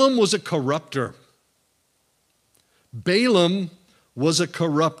 Balaam was a corrupter. Balaam was a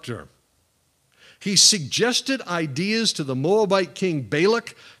corrupter. He suggested ideas to the Moabite king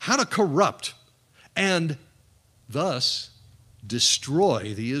Balak how to corrupt and thus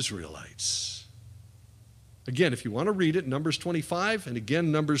destroy the Israelites. Again, if you want to read it, Numbers 25 and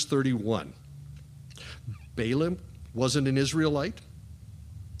again Numbers 31. Balaam wasn't an Israelite.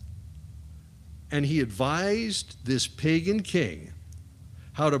 And he advised this pagan king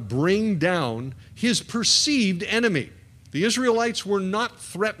how to bring down his perceived enemy. The Israelites were not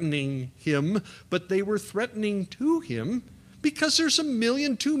threatening him, but they were threatening to him because there's 1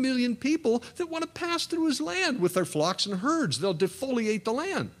 million, 2 million people that want to pass through his land with their flocks and herds. They'll defoliate the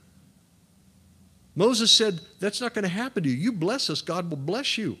land. Moses said, that's not going to happen to you. You bless us, God will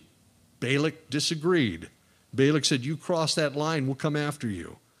bless you. Balak disagreed. Balak said, you cross that line, we'll come after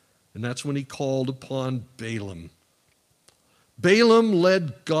you. And that's when he called upon Balaam. Balaam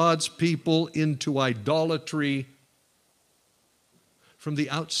led God's people into idolatry from the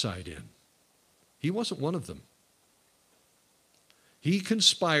outside in. He wasn't one of them. He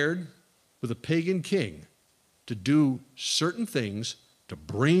conspired with a pagan king to do certain things to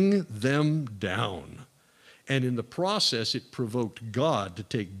bring them down. And in the process, it provoked God to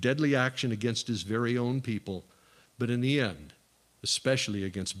take deadly action against his very own people. But in the end, especially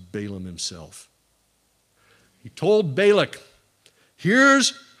against Balaam himself. He told Balak,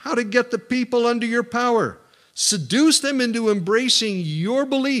 here's how to get the people under your power. Seduce them into embracing your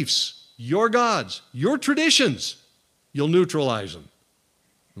beliefs, your gods, your traditions. You'll neutralize them.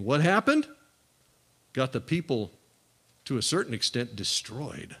 And what happened? Got the people, to a certain extent,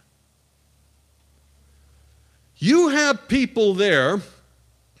 destroyed. You have people there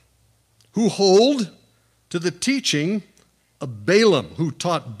who hold to the teaching of Balaam, who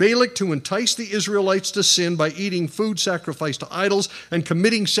taught Balak to entice the Israelites to sin by eating food sacrificed to idols and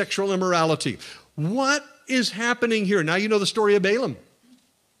committing sexual immorality. What is happening here? Now you know the story of Balaam.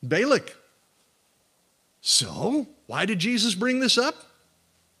 Balak. So, why did Jesus bring this up?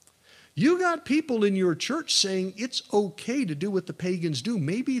 You got people in your church saying it's okay to do what the pagans do.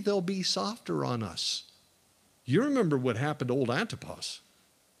 Maybe they'll be softer on us. You remember what happened to old Antipas.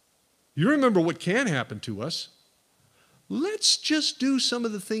 You remember what can happen to us. let's just do some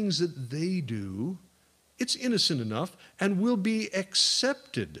of the things that they do. It's innocent enough, and we'll be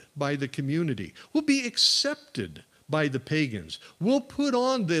accepted by the community. We'll be accepted by the pagans. We'll put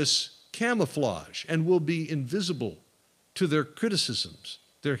on this camouflage, and we'll be invisible to their criticisms,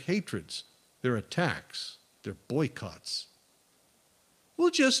 their hatreds, their attacks, their boycotts.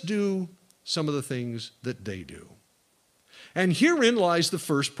 We'll just do some of the things that they do. And herein lies the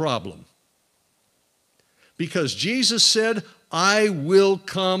first problem. Because Jesus said, I will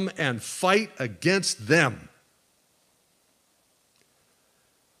come and fight against them.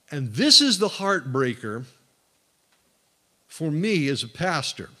 And this is the heartbreaker for me as a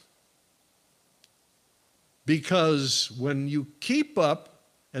pastor. Because when you keep up,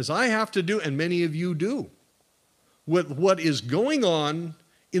 as I have to do, and many of you do, with what is going on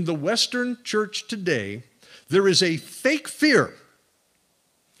in the Western church today, there is a fake fear.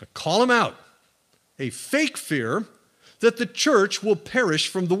 I call them out. A fake fear that the church will perish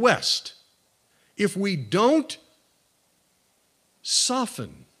from the West if we don't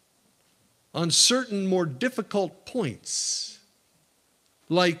soften on certain more difficult points.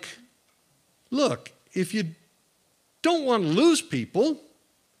 Like, look, if you don't want to lose people,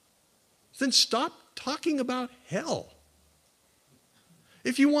 then stop talking about hell.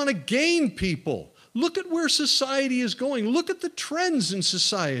 If you want to gain people, look at where society is going. Look at the trends in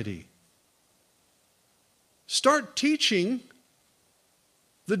society. Start teaching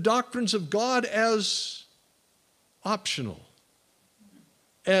the doctrines of God as optional,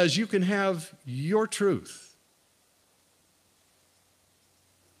 as you can have your truth.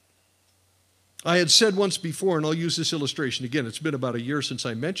 I had said once before, and I'll use this illustration again. It's been about a year since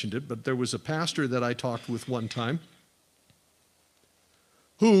I mentioned it, but there was a pastor that I talked with one time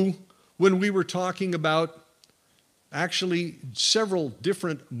who, when we were talking about actually several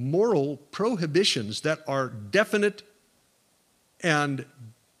different moral prohibitions that are definite and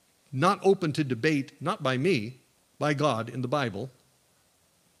not open to debate, not by me, by God in the Bible,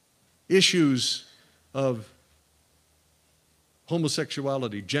 issues of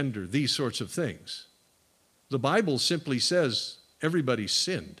homosexuality, gender, these sorts of things. The Bible simply says everybody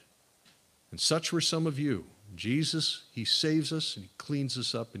sinned, and such were some of you. Jesus, he saves us, and he cleans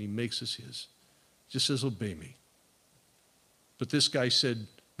us up, and he makes us his. He just says, obey me. But this guy said,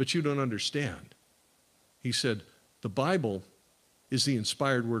 but you don't understand. He said, the Bible is the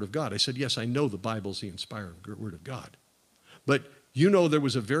inspired word of God. I said, yes, I know the Bible's the inspired word of God. But you know there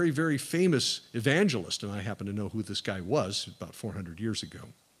was a very, very famous evangelist, and I happen to know who this guy was about 400 years ago,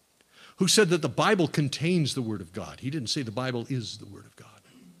 who said that the Bible contains the word of God. He didn't say the Bible is the word of God.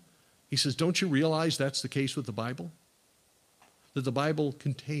 He says, don't you realize that's the case with the Bible? That the Bible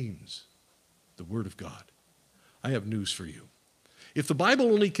contains the word of God. I have news for you. If the Bible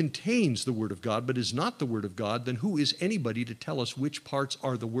only contains the Word of God but is not the Word of God, then who is anybody to tell us which parts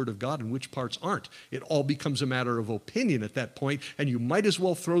are the Word of God and which parts aren't? It all becomes a matter of opinion at that point, and you might as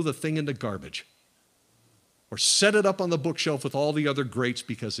well throw the thing in the garbage or set it up on the bookshelf with all the other greats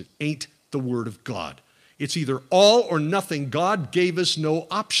because it ain't the Word of God. It's either all or nothing. God gave us no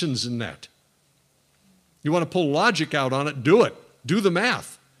options in that. You want to pull logic out on it, do it. Do the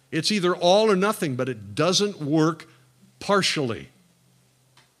math. It's either all or nothing, but it doesn't work partially.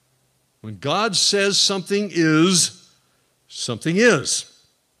 When God says something is, something is.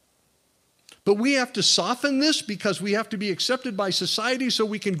 But we have to soften this because we have to be accepted by society so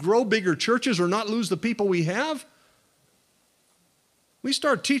we can grow bigger churches or not lose the people we have. We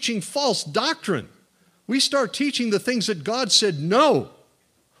start teaching false doctrine. We start teaching the things that God said no,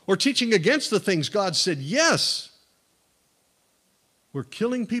 or teaching against the things God said yes. We're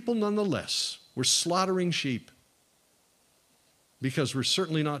killing people nonetheless. We're slaughtering sheep. Because we're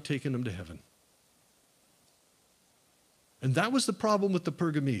certainly not taking them to heaven. And that was the problem with the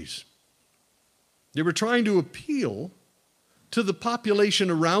Pergamese. They were trying to appeal to the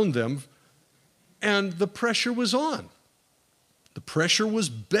population around them, and the pressure was on. The pressure was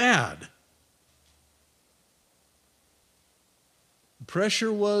bad. The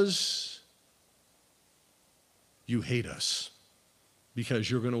pressure was, you hate us.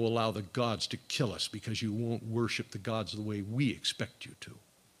 Because you're going to allow the gods to kill us because you won't worship the gods the way we expect you to.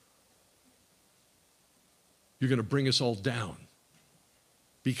 You're going to bring us all down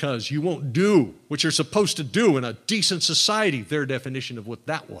because you won't do what you're supposed to do in a decent society, their definition of what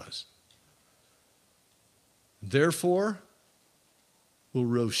that was. Therefore, we'll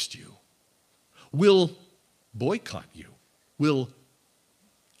roast you. We'll boycott you. We'll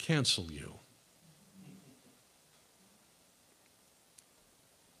cancel you.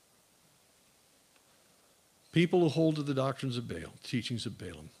 People who hold to the doctrines of Baal, teachings of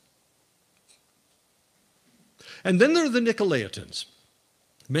Balaam. And then there are the Nicolaitans.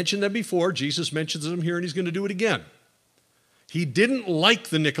 Mentioned them before. Jesus mentions them here, and he's going to do it again. He didn't like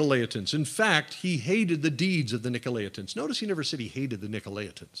the Nicolaitans. In fact, he hated the deeds of the Nicolaitans. Notice he never said he hated the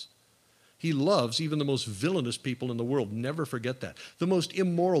Nicolaitans. He loves even the most villainous people in the world. Never forget that. The most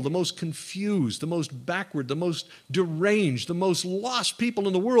immoral, the most confused, the most backward, the most deranged, the most lost people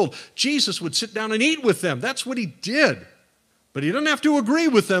in the world. Jesus would sit down and eat with them. That's what he did. But he doesn't have to agree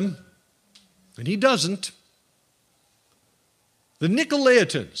with them. And he doesn't. The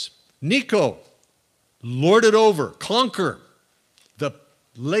Nicolaitans, Nico, lord it over, conquer the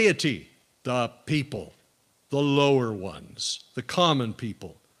laity, the people, the lower ones, the common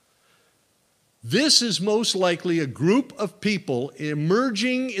people. This is most likely a group of people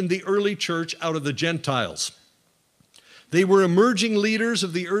emerging in the early church out of the Gentiles. They were emerging leaders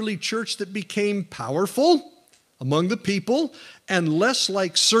of the early church that became powerful among the people and less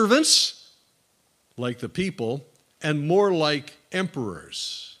like servants, like the people, and more like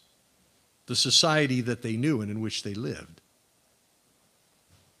emperors, the society that they knew and in which they lived.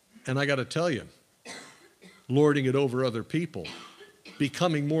 And I got to tell you, lording it over other people,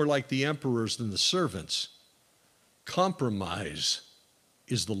 becoming more like the emperors than the servants. Compromise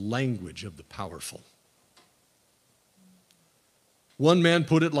is the language of the powerful. One man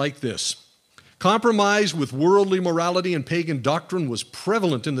put it like this: compromise with worldly morality and pagan doctrine was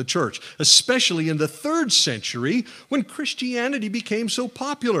prevalent in the church, especially in the 3rd century when Christianity became so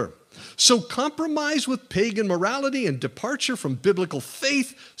popular. So compromise with pagan morality and departure from biblical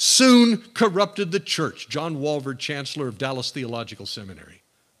faith soon corrupted the church. John Walvoord, chancellor of Dallas Theological Seminary,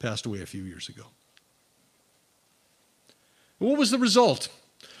 passed away a few years ago. What was the result?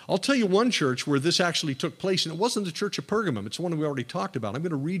 I'll tell you one church where this actually took place, and it wasn't the church of Pergamum. It's one we already talked about. I'm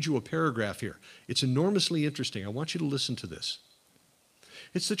going to read you a paragraph here. It's enormously interesting. I want you to listen to this.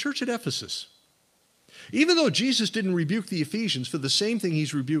 It's the church at Ephesus. Even though Jesus didn't rebuke the Ephesians for the same thing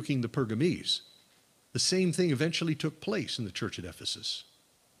he's rebuking the Pergamese, the same thing eventually took place in the church at Ephesus.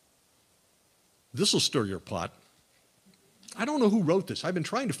 This will stir your pot. I don't know who wrote this. I've been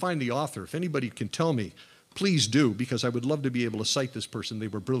trying to find the author. If anybody can tell me, please do, because I would love to be able to cite this person. They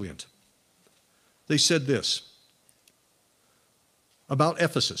were brilliant. They said this about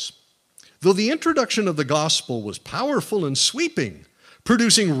Ephesus: though the introduction of the gospel was powerful and sweeping,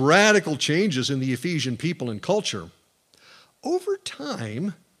 producing radical changes in the Ephesian people and culture, over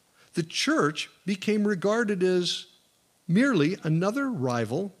time, the church became regarded as merely another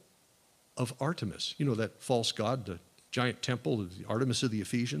rival of Artemis. You know, that false god, the giant temple, the Artemis of the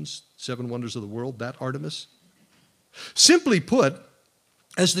Ephesians, 7 wonders of the world, that Artemis. Simply put,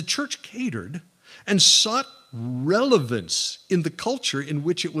 as the church catered and sought relevance in the culture in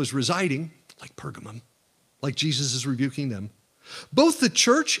which it was residing, like Pergamum, like Jesus is rebuking them, both the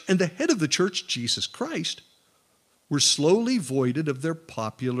church and the head of the church, Jesus Christ, were slowly voided of their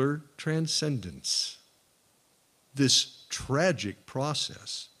popular transcendence. This tragic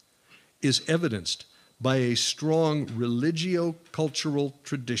process is evidenced by a strong religio-cultural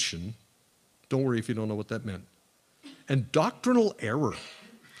tradition, don't worry if you don't know what that meant, and doctrinal error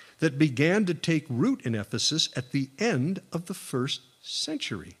that began to take root in Ephesus at the end of the 1st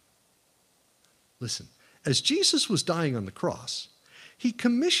century. Listen. As Jesus was dying on the cross, he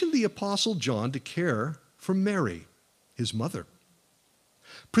commissioned the Apostle John to care for Mary, his mother,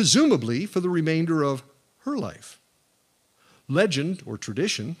 presumably for the remainder of her life. Legend or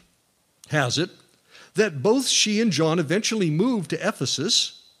tradition has it that both she and John eventually moved to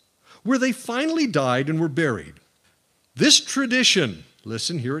Ephesus, where they finally died and were buried. This tradition,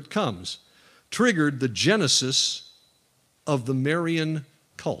 listen, here it comes, triggered the genesis of the Marian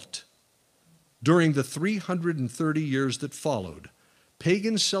cult. During the 330 years that followed,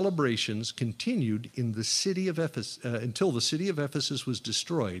 pagan celebrations continued in the city of Ephesus until the city of Ephesus was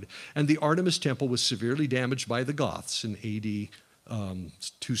destroyed, and the Artemis temple was severely damaged by the Goths in AD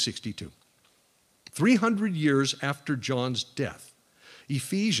 262. 300 years after John's death,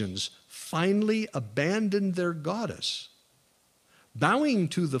 Ephesians finally abandoned their goddess, bowing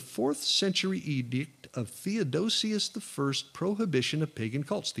to the 4th century edict of Theodosius I prohibition of pagan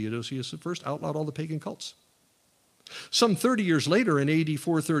cults. Theodosius I outlawed all the pagan cults. Some 30 years later, in AD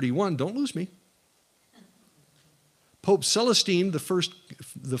 431, don't lose me, Pope Celestine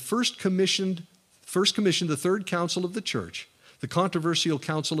first commissioned the Third Council of the Church, the controversial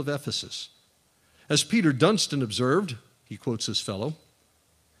Council of Ephesus. As Peter Dunstan observed, he quotes this fellow,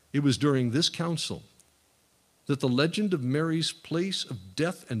 it was during this council that the legend of Mary's place of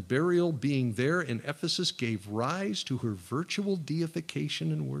death and burial being there in Ephesus gave rise to her virtual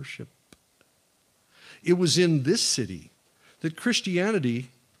deification and worship. It was in this city that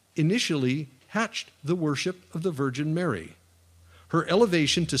Christianity initially hatched the worship of the Virgin Mary, her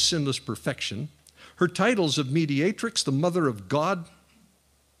elevation to sinless perfection, her titles of mediatrix, the Mother of God.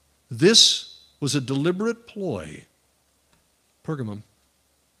 This was a deliberate ploy. Pergamum,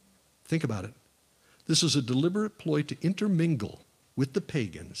 think about it. This was a deliberate ploy to intermingle with the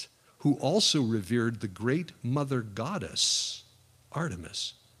pagans who also revered the great mother goddess,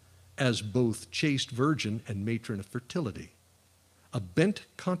 Artemis, as both chaste virgin and matron of fertility. A bent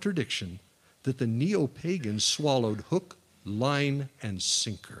contradiction that the neo-pagans swallowed hook, line, and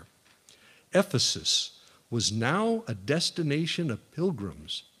sinker. Ephesus was now a destination of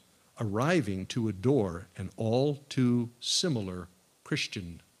pilgrims arriving to adore an all too similar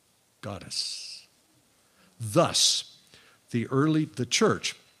Christian goddess. Thus, the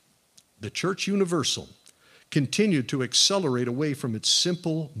church universal, continued to accelerate away from its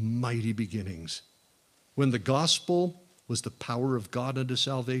simple, mighty beginnings. When the gospel was the power of God unto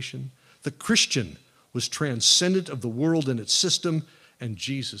salvation, the Christian was transcendent of the world and its system, and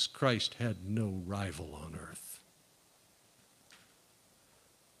Jesus Christ had no rival on earth.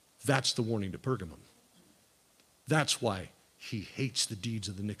 That's the warning to Pergamum. That's why he hates the deeds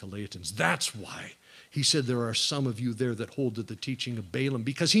of the Nicolaitans. That's why he said there are some of you there that hold to the teaching of Balaam,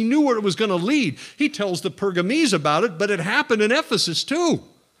 because he knew where it was going to lead. He tells the Pergamese about it, but it happened in Ephesus too.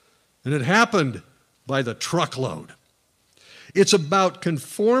 And it happened by the truckload. It's about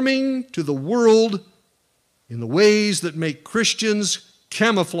conforming to the world in the ways that make Christians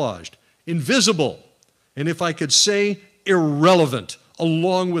camouflaged, invisible, and if I could say, irrelevant,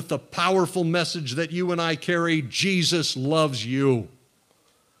 along with the powerful message that you and I carry: Jesus loves you.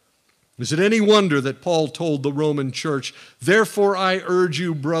 Is it any wonder that Paul told the Roman church, "Therefore I urge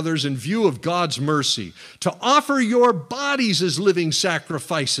you, brothers, in view of God's mercy, to offer your bodies as living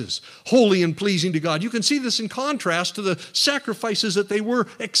sacrifices, holy and pleasing to God." You can see this in contrast to the sacrifices that they were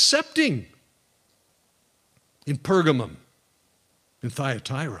accepting in Pergamum, in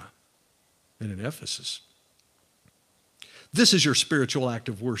Thyatira, and in Ephesus. This is your spiritual act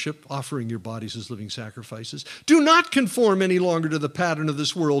of worship, offering your bodies as living sacrifices. Do not conform any longer to the pattern of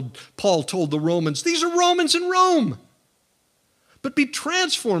this world, Paul told the Romans. These are Romans in Rome. But be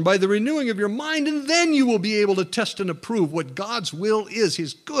transformed by the renewing of your mind, and then you will be able to test and approve what God's will is,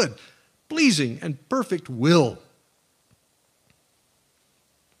 his good, pleasing, and perfect will.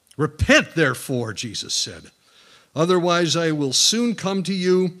 Repent, therefore, Jesus said. Otherwise I will soon come to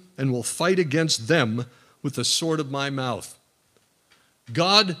you and will fight against them with the sword of my mouth.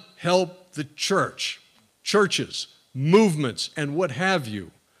 God help the church, churches, movements, and what have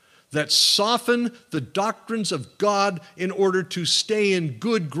you, that soften the doctrines of God in order to stay in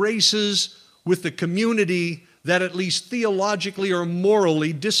good graces with the community that at least theologically or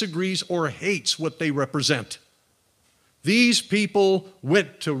morally disagrees or hates what they represent. These people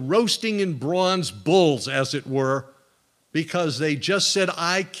went to roasting in bronze bulls, as it were, because they just said,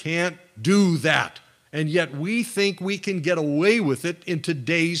 "I can't do that." And yet we think we can get away with it in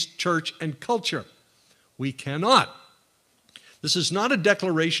today's church and culture. We cannot. This is not a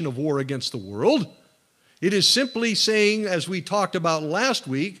declaration of war against the world. It is simply saying, as we talked about last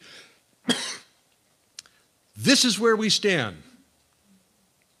week, this is where we stand.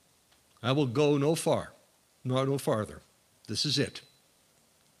 I will go no farther. This is it.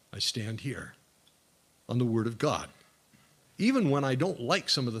 I stand here on the Word of God, even when I don't like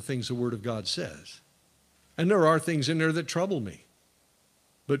some of the things the Word of God says. And there are things in there that trouble me.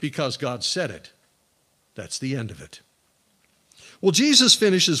 But because God said it, that's the end of it. Well, Jesus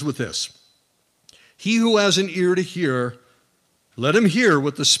finishes with this. He who has an ear to hear, let him hear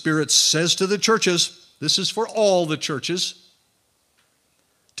what the Spirit says to the churches. This is for all the churches.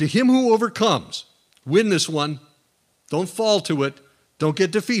 To him who overcomes, win this one. Don't fall to it. Don't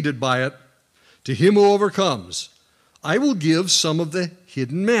get defeated by it. To him who overcomes, I will give some of the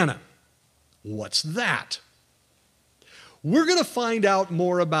hidden manna. What's that? We're going to find out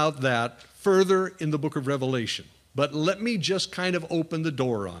more about that further in the book of Revelation, but let me just kind of open the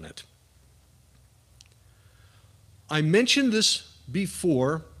door on it. I mentioned this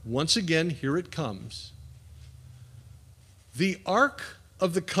before. Once again, here it comes. The Ark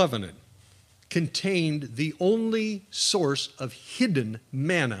of the Covenant contained the only source of hidden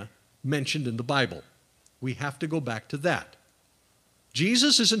manna mentioned in the Bible. We have to go back to that.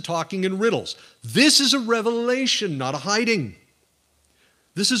 Jesus isn't talking in riddles. This is a revelation, not a hiding.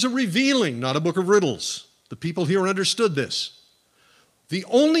 This is a revealing, not a book of riddles. The people here understood this. The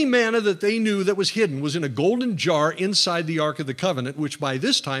only manna that they knew that was hidden was in a golden jar inside the Ark of the Covenant, which by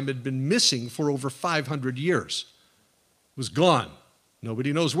this time had been missing for over 500 years. It was gone.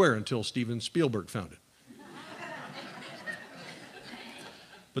 Nobody knows where until Steven Spielberg found it.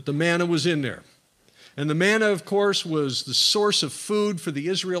 But the manna was in there. And the manna, of course, was the source of food for the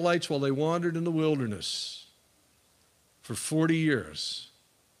Israelites while they wandered in the wilderness for 40 years.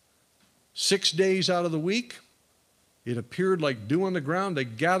 6 days out of the week, it appeared like dew on the ground. They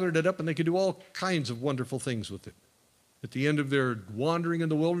gathered it up, and they could do all kinds of wonderful things with it. At the end of their wandering in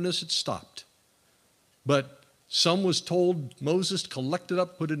the wilderness, it stopped. But some was told Moses, collect it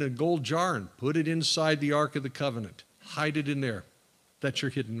up, put it in a gold jar, and put it inside the Ark of the Covenant. Hide it in there. That's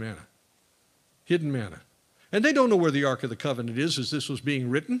your hidden manna. Hidden manna. And they don't know where the Ark of the Covenant is as this was being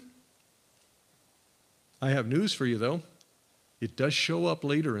written. I have news for you, though. It does show up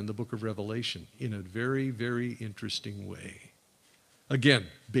later in the book of Revelation in a very, very interesting way. Again,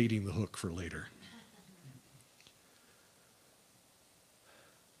 baiting the hook for later.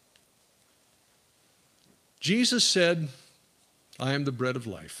 Jesus said, I am the bread of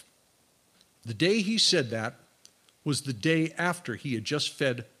life. The day he said that was the day after he had just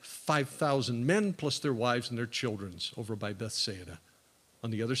fed 5,000 men plus their wives and their children over by Bethsaida on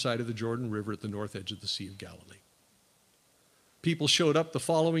the other side of the Jordan River at the north edge of the Sea of Galilee. People showed up the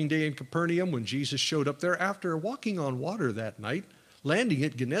following day in Capernaum when Jesus showed up there after walking on water that night, landing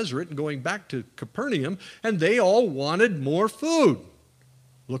at Gennesaret and going back to Capernaum, and they all wanted more food.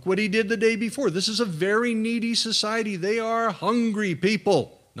 Look what he did the day before. This is a very needy society. They are hungry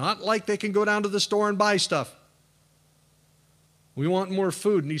people, not like they can go down to the store and buy stuff. We want more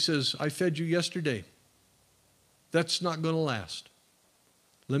food. And he says, I fed you yesterday. That's not going to last.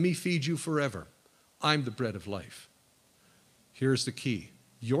 Let me feed you forever. I'm the bread of life. Here's the key.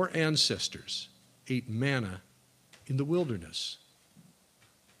 Your ancestors ate manna in the wilderness,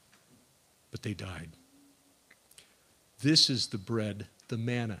 but they died. This is the bread, the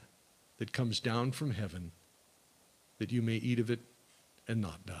manna, that comes down from heaven, that you may eat of it and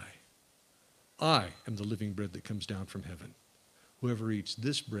not die. I am the living bread that comes down from heaven. Whoever eats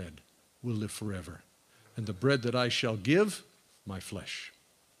this bread will live forever. And the bread that I shall give, my flesh,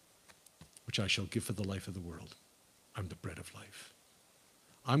 which I shall give for the life of the world. I'm the bread of life.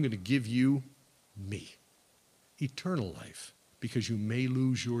 I'm going to give you me, eternal life, because you may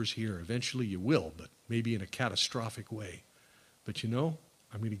lose yours here. Eventually you will, but maybe in a catastrophic way. But you know,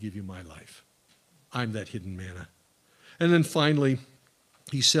 I'm going to give you my life. I'm that hidden manna. And then finally,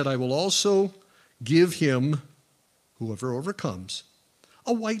 he said, I will also give him, whoever overcomes,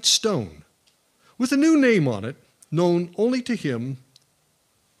 a white stone with a new name on it, known only to him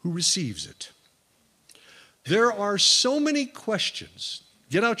who receives it. There are so many questions.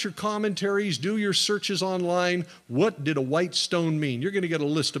 Get out your commentaries, do your searches online. What did a white stone mean? You're going to get a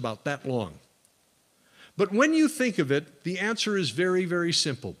list about that long. But when you think of it, the answer is very, very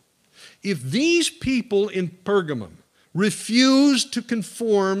simple. If these people in Pergamum refused to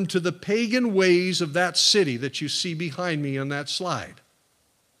conform to the pagan ways of that city that you see behind me on that slide,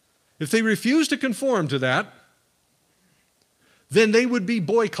 if they refused to conform to that, then they would be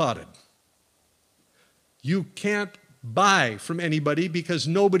boycotted. You can't buy from anybody because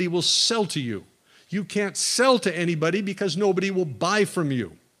nobody will sell to you. You can't sell to anybody because nobody will buy from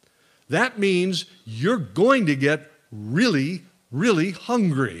you. That means you're going to get really, really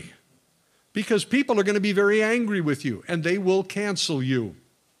hungry because people are going to be very angry with you and they will cancel you.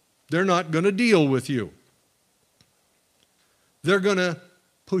 They're not going to deal with you. They're going to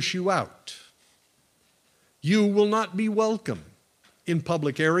push you out. You will not be welcome in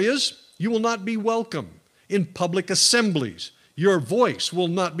public areas. You will not be welcome in public assemblies. Your voice will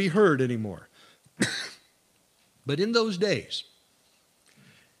not be heard anymore. But in those days,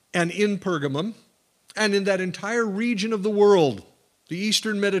 and in Pergamum, and in that entire region of the world, the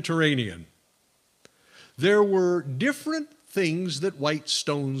Eastern Mediterranean, there were different things that white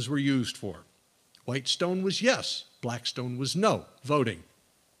stones were used for. White stone was yes, black stone was no, voting.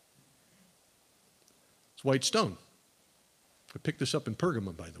 It's white stone. I picked this up in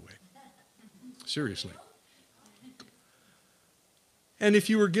Pergamum, by the way. Seriously. And if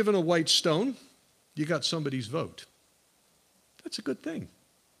you were given a white stone, you got somebody's vote. That's a good thing.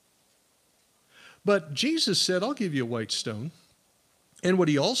 But Jesus said, I'll give you a white stone. And what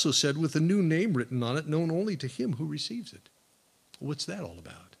he also said, with a new name written on it, known only to him who receives it. What's that all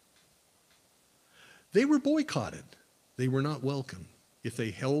about? They were boycotted. They were not welcome if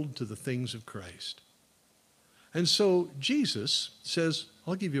they held to the things of Christ. And so Jesus says,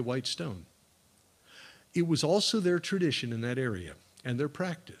 I'll give you a white stone. It was also their tradition in that area and their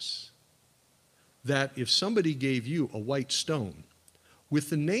practice that if somebody gave you a white stone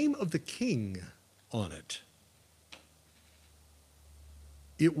with the name of the king on it,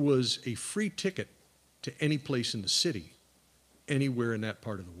 it was a free ticket to any place in the city, anywhere in that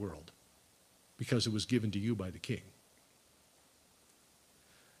part of the world, because it was given to you by the king.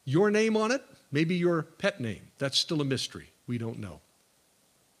 Your name on it, maybe your pet name. That's still a mystery. We don't know.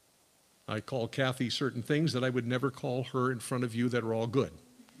 I call Kathy certain things that I would never call her in front of you that are all good.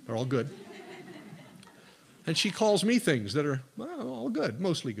 They're all good. And she calls me things that are, well, all good,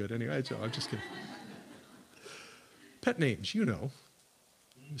 mostly good. Anyway, I'm just kidding. Pet names, you know.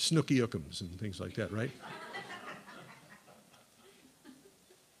 Snooky Ookums and things like that, right?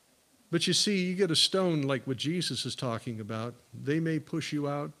 But you see, you get a stone like what Jesus is talking about, they may push you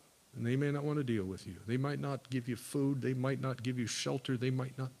out and they may not want to deal with you. They might not give you food. They might not give you shelter. They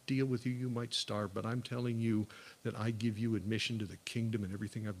might not deal with you. You might starve. But I'm telling you that I give you admission to the kingdom and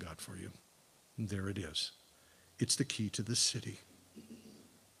everything I've got for you. And there it is. It's the key to the city.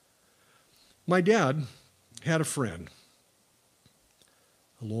 My dad had a friend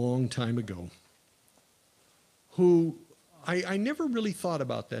a long time ago who I never really thought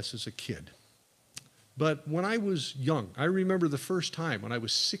about this as a kid. But when I was young, I remember the first time when I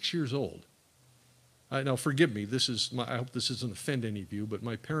was 6 years old. Now, forgive me, I hope this doesn't offend any of you, but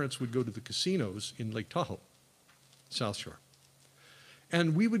my parents would go to the casinos in Lake Tahoe, South Shore.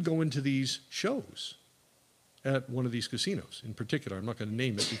 And we would go into these shows at one of these casinos in particular. I'm not going to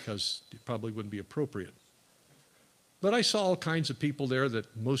name it because it probably wouldn't be appropriate. But I saw all kinds of people there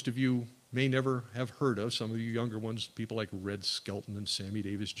that most of you may never have heard of, some of you younger ones, people like Red Skelton and Sammy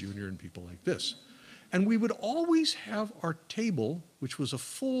Davis Jr. and people like this. And we would always have our table, which was a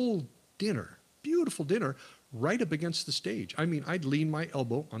full dinner, beautiful dinner, right up against the stage. I mean, I'd lean my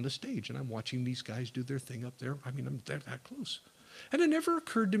elbow on the stage, and I'm watching these guys do their thing up there. I mean, I'm that close. And it never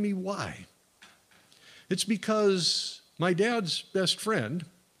occurred to me why. It's because my dad's best friend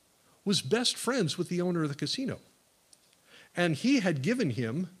was best friends with the owner of the casino. And he had given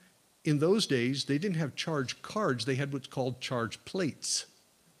him, in those days, they didn't have charge cards. They had what's called charge plates,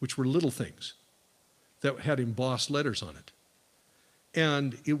 which were little things that had embossed letters on it.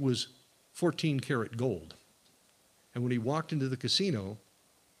 And it was 14-karat gold. And when he walked into the casino,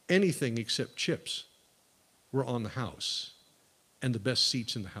 anything except chips were on the house, and the best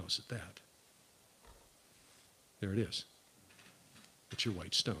seats in the house at that. There it is. It's your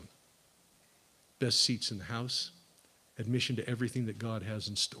white stone. Best seats in the house, admission to everything that God has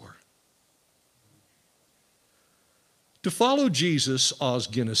in store. To follow Jesus, Os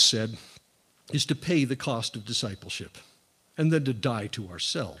Guinness said, is to pay the cost of discipleship and then to die to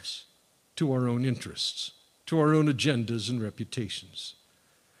ourselves, to our own interests, to our own agendas and reputations.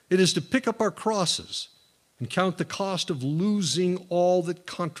 It is to pick up our crosses and count the cost of losing all that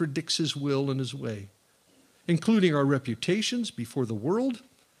contradicts his will and his way, including our reputations before the world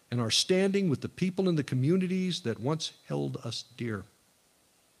and our standing with the people in the communities that once held us dear.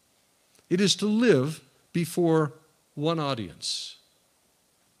 It is to live before one audience.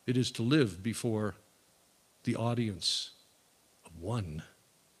 It is to live before the audience of one,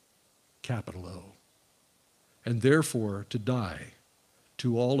 capital O, and therefore to die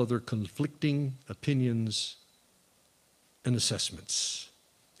to all other conflicting opinions and assessments.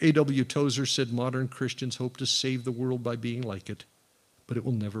 A.W. Tozer said modern Christians hope to save the world by being like it, but it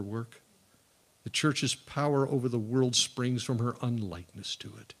will never work. The church's power over the world springs from her unlikeness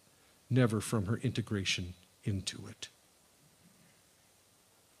to it, never from her integration into it.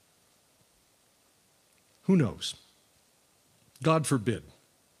 Who knows? God forbid.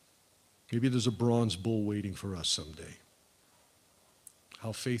 Maybe there's a bronze bull waiting for us someday.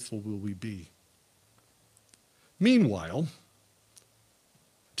 How faithful will we be? Meanwhile,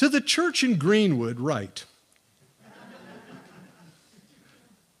 to the church in Greenwood, write,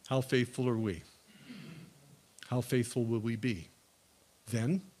 how faithful are we? How faithful will we be?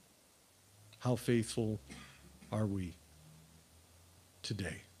 Then, how faithful are we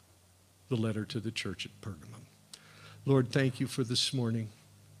today? The letter to the church at Pergamum. Lord, thank you for this morning.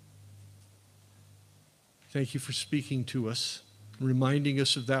 Thank you for speaking to us, reminding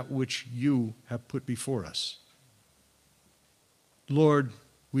us of that which you have put before us. Lord,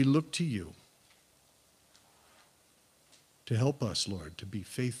 we look to you to help us, Lord, to be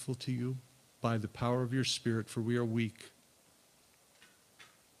faithful to you by the power of your Spirit, for we are weak.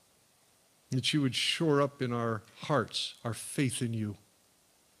 That you would shore up in our hearts our faith in you,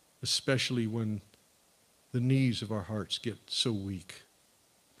 especially when the knees of our hearts get so weak.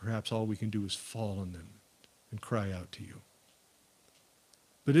 Perhaps all we can do is fall on them and cry out to you.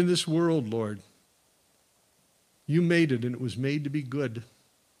 But in this world, Lord, you made it, and it was made to be good,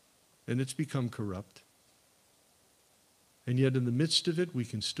 and it's become corrupt. And yet in the midst of it, we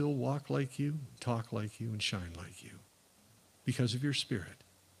can still walk like you, talk like you, and shine like you because of your Spirit,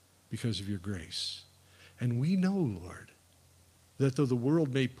 because of your grace. And we know, Lord, that though the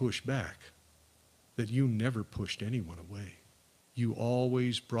world may push back, that you never pushed anyone away. you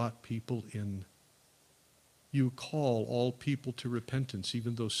always brought people in. You call all people to repentance,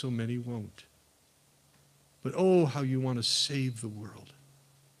 even though so many won't. But oh, how you want to save the world.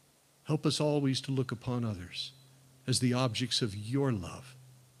 Help us always to look upon others as the objects of your love,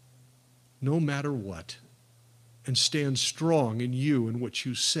 no matter what, and stand strong in you and what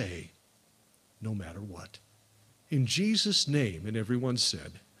you say, no matter what. In Jesus' name, and everyone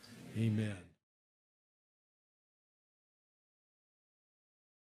said, amen.